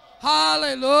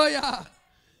 Hallelujah.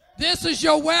 This is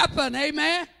your weapon.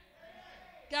 Amen.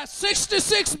 Got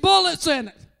 66 bullets in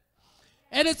it.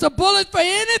 And it's a bullet for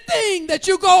anything that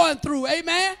you're going through.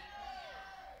 Amen.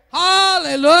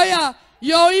 Hallelujah.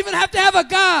 You don't even have to have a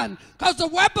gun, because the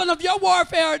weapon of your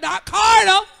warfare are not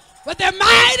carnal, but they're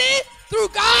mighty through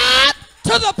God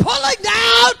to the pulling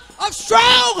down of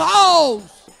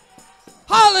strongholds.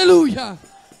 Hallelujah.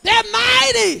 They're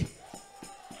mighty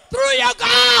through your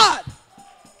God.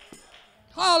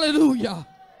 Hallelujah.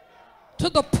 To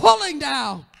the pulling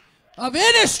down of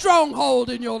any stronghold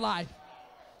in your life.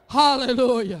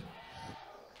 Hallelujah.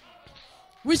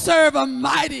 We serve a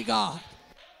mighty God.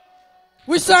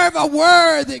 We serve a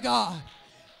worthy God.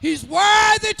 He's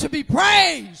worthy to be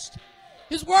praised.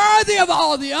 He's worthy of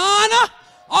all the honor,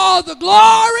 all the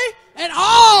glory, and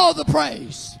all the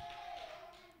praise.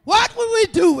 What would we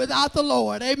do without the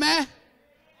Lord? Amen.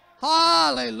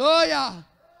 Hallelujah.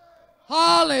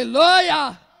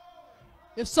 Hallelujah.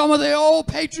 If some of the old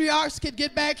patriarchs could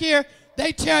get back here,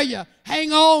 they tell you,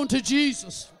 hang on to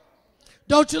Jesus.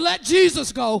 Don't you let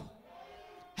Jesus go.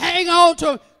 Hang on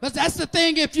to him. Because that's the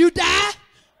thing, if you die,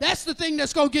 that's the thing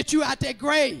that's going to get you out that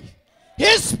grave.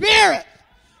 His spirit,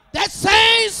 that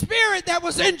same spirit that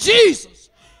was in Jesus,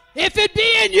 if it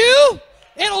be in you,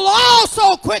 it'll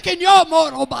also quicken your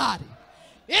mortal body.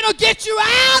 It'll get you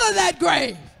out of that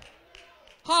grave.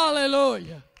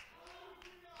 Hallelujah.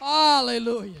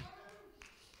 Hallelujah.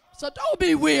 So don't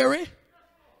be weary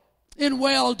in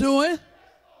well-doing.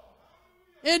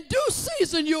 In due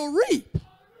season you'll reap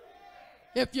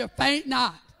if you faint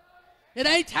not. It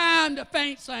ain't time to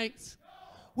faint, saints.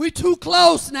 We too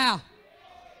close now.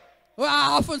 Well,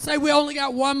 I often say we only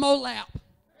got one more lap.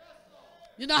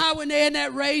 You know how when they're in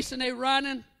that race and they're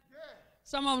running,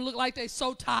 some of them look like they're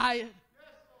so tired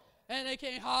and they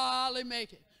can't hardly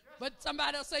make it. But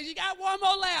somebody else says, you got one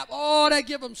more lap. Oh, they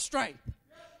give them strength.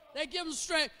 They give them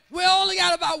strength. We only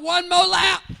got about one more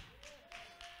lap.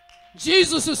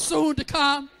 Jesus is soon to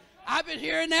come. I've been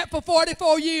hearing that for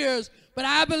 44 years, but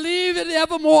I believe it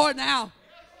evermore now.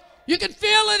 You can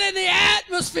feel it in the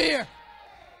atmosphere.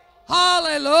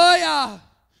 Hallelujah.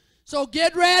 So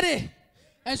get ready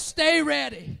and stay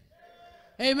ready.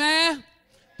 Amen.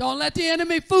 Don't let the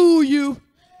enemy fool you.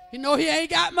 You know he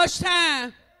ain't got much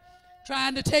time,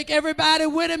 trying to take everybody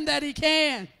with him that he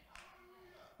can.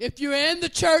 If you're in the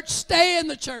church, stay in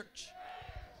the church.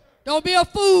 Don't be a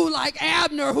fool like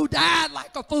Abner, who died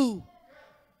like a fool.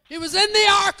 He was in the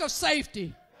ark of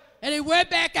safety, and he went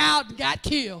back out and got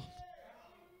killed.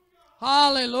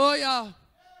 Hallelujah.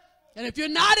 And if you're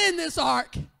not in this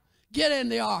ark, get in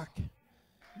the ark.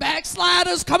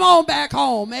 Backsliders, come on back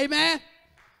home. Amen.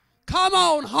 Come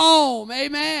on home.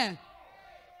 Amen.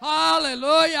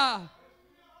 Hallelujah.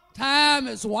 Time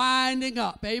is winding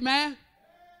up. Amen.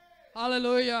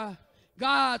 Hallelujah.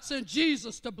 God sent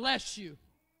Jesus to bless you.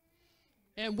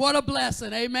 And what a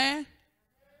blessing. Amen.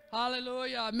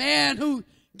 Hallelujah. A man who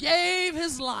gave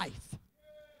his life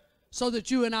so that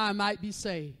you and I might be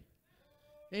saved.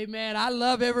 Amen. I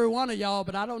love every one of y'all,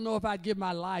 but I don't know if I'd give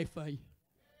my life for you.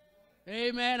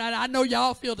 Amen. I know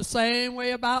y'all feel the same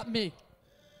way about me.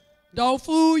 Don't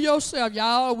fool yourself,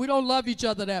 y'all. We don't love each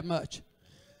other that much.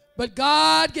 But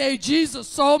God gave Jesus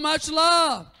so much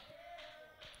love.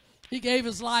 He gave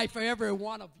his life for every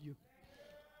one of you.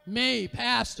 Me,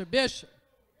 pastor, bishop.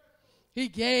 He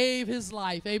gave his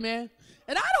life. Amen.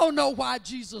 And I don't know why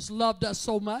Jesus loved us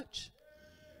so much,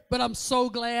 but I'm so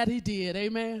glad he did.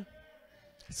 Amen.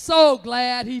 So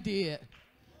glad he did.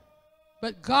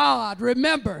 But God,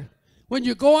 remember, when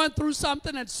you're going through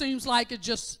something that seems like it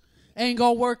just ain't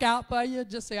going to work out for you,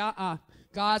 just say,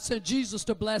 God sent Jesus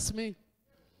to bless me.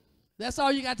 That's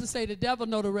all you got to say. The devil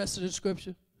know the rest of the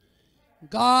scripture.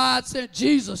 God sent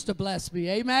Jesus to bless me.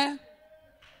 Amen.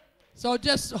 So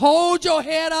just hold your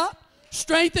head up,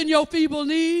 strengthen your feeble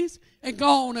knees, and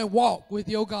go on and walk with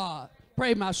your God.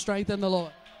 Pray my strength in the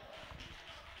Lord.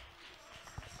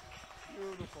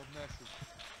 Beautiful message.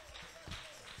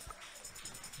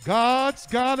 God's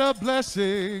got a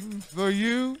blessing for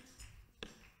you.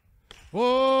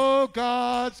 Oh,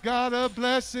 God's got a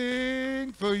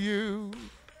blessing for you.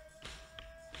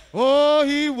 Oh,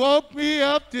 he woke me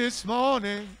up this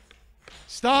morning,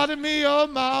 started me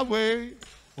on my way.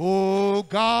 Oh,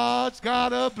 God's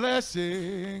got a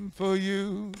blessing for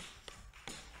you.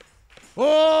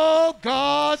 Oh,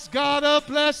 God's got a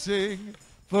blessing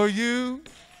for you.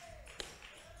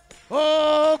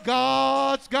 Oh,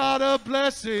 God's got a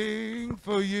blessing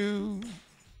for you.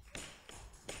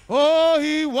 Oh,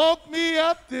 he woke me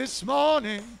up this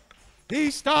morning.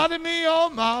 He started me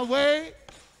on my way.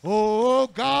 Oh,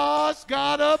 God's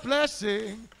got a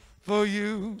blessing for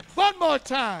you. One more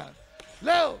time.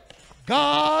 Lord,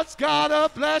 God's got a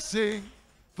blessing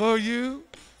for you.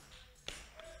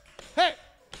 Hey,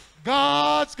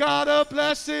 God's got a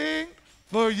blessing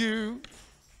for you.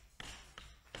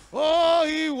 Oh,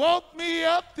 he woke me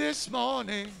up this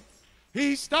morning.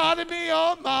 He started me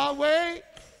on my way.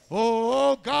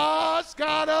 Oh, God's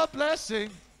got a blessing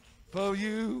for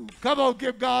you. Come on,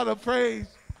 give God a praise.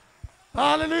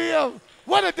 Hallelujah.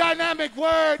 What a dynamic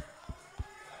word.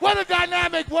 What a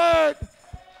dynamic word.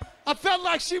 I felt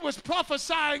like she was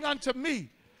prophesying unto me.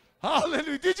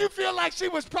 Hallelujah. Did you feel like she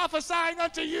was prophesying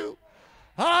unto you?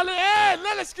 Hallelujah. Hey,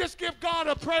 let us just give God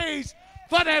a praise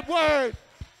for that word.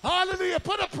 Hallelujah.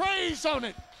 Put a praise on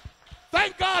it.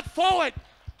 Thank God for it.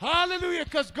 Hallelujah.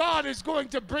 Because God is going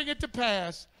to bring it to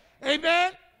pass.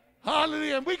 Amen.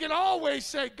 Hallelujah. And we can always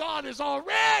say God has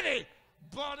already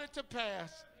brought it to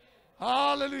pass.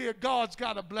 Hallelujah. God's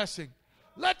got a blessing.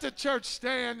 Let the church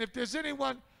stand. If there's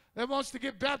anyone that wants to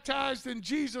get baptized in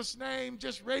Jesus' name,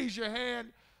 just raise your hand.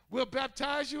 We'll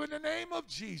baptize you in the name of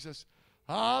Jesus.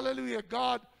 Hallelujah.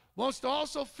 God wants to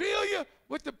also fill you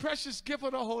with the precious gift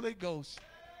of the Holy Ghost.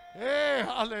 Hey,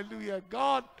 hallelujah.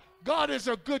 God is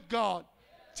a good God.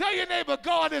 Tell your neighbor,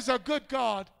 God is a good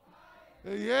God.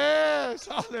 Yes,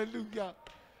 hallelujah.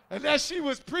 And as she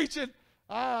was preaching,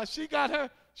 she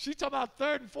talking about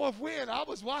third and fourth wind. I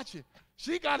was watching.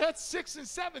 She got her sixth and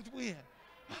seventh wind.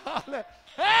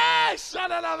 Hey,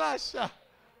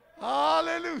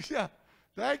 hallelujah.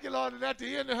 Thank you, Lord. And at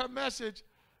the end of her message,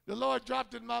 the Lord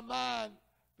dropped in my mind,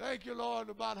 thank you, Lord,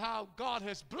 about how God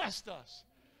has blessed us.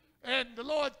 And the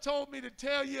Lord told me to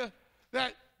tell you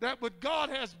that what God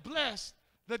has blessed,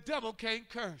 the devil can't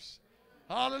curse.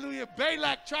 Hallelujah.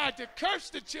 Balak tried to curse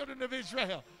the children of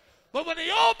Israel. But when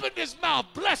he opened his mouth,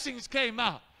 blessings came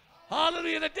out.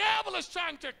 Hallelujah. The devil is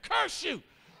trying to curse you.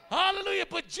 Hallelujah.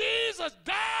 But Jesus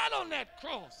died on that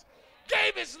cross,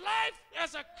 gave his life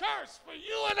as a curse for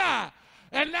you and I.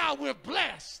 And now we're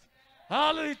blessed.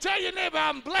 Hallelujah. Tell your neighbor,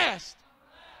 I'm blessed.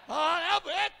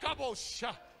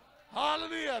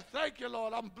 Hallelujah. Thank you,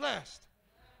 Lord. I'm blessed.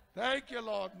 Thank you,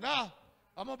 Lord. Now,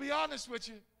 I'm going to be honest with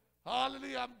you.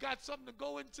 Hallelujah. I've got something to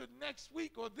go into next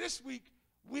week or this week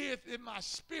with in my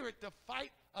spirit to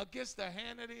fight against the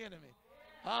hand of the enemy.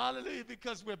 Hallelujah.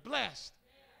 Because we're blessed.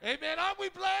 Amen. Aren't we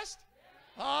blessed?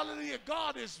 Hallelujah.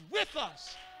 God is with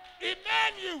us.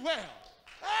 Emmanuel.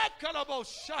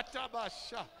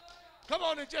 Come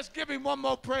on and just give him one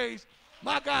more praise.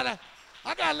 My God,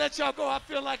 I got to let y'all go. I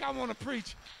feel like I want to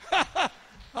preach.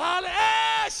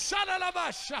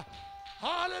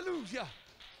 Hallelujah.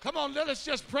 Come on, let us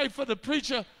just pray for the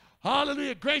preacher.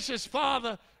 Hallelujah. Gracious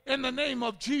Father, in the name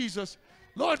of Jesus.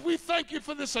 Lord, we thank you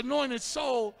for this anointed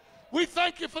soul. We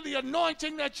thank you for the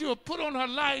anointing that you have put on her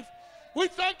life. We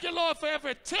thank you, Lord, for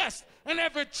every test and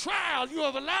every trial you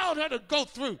have allowed her to go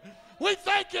through. We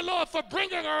thank you, Lord, for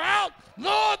bringing her out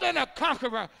more than a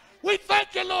conqueror. We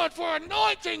thank you, Lord, for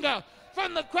anointing her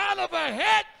from the crown of her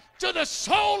head to the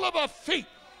sole of her feet.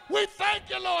 We thank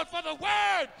you, Lord, for the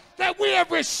word that we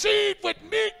have received with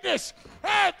meekness,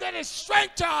 that is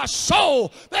strength to our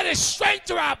soul, that is strength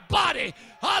to our body.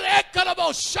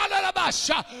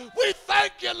 We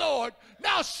thank you, Lord.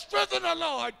 Now strengthen her,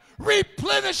 Lord.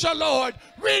 Replenish her, Lord.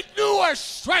 Renew her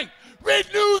strength.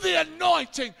 Renew the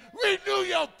anointing. Renew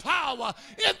your power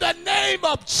in the name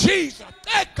of Jesus.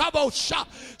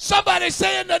 Somebody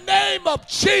say in the name of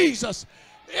Jesus.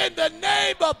 In the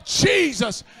name of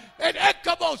Jesus. And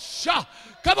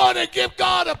come on and give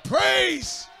God a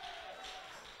praise.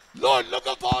 Lord, look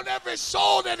upon every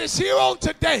soul that is here on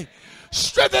today.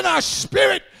 Strengthen our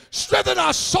spirit, strengthen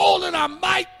our soul and our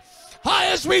might.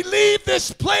 as we leave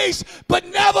this place, but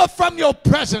never from your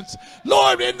presence.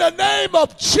 Lord, in the name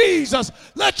of Jesus,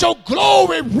 let your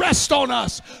glory rest on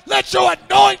us. Let your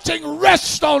anointing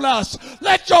rest on us.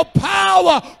 Let your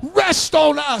power rest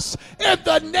on us. In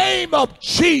the name of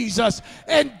Jesus.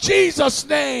 In Jesus'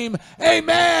 name,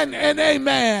 amen and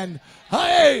amen.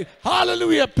 Hey,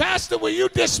 hallelujah. Pastor, will you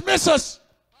dismiss us?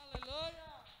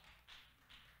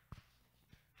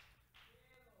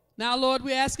 Now, Lord,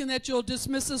 we're asking that you'll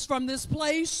dismiss us from this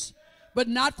place, but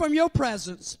not from your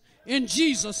presence. In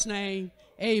Jesus' name,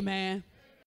 amen.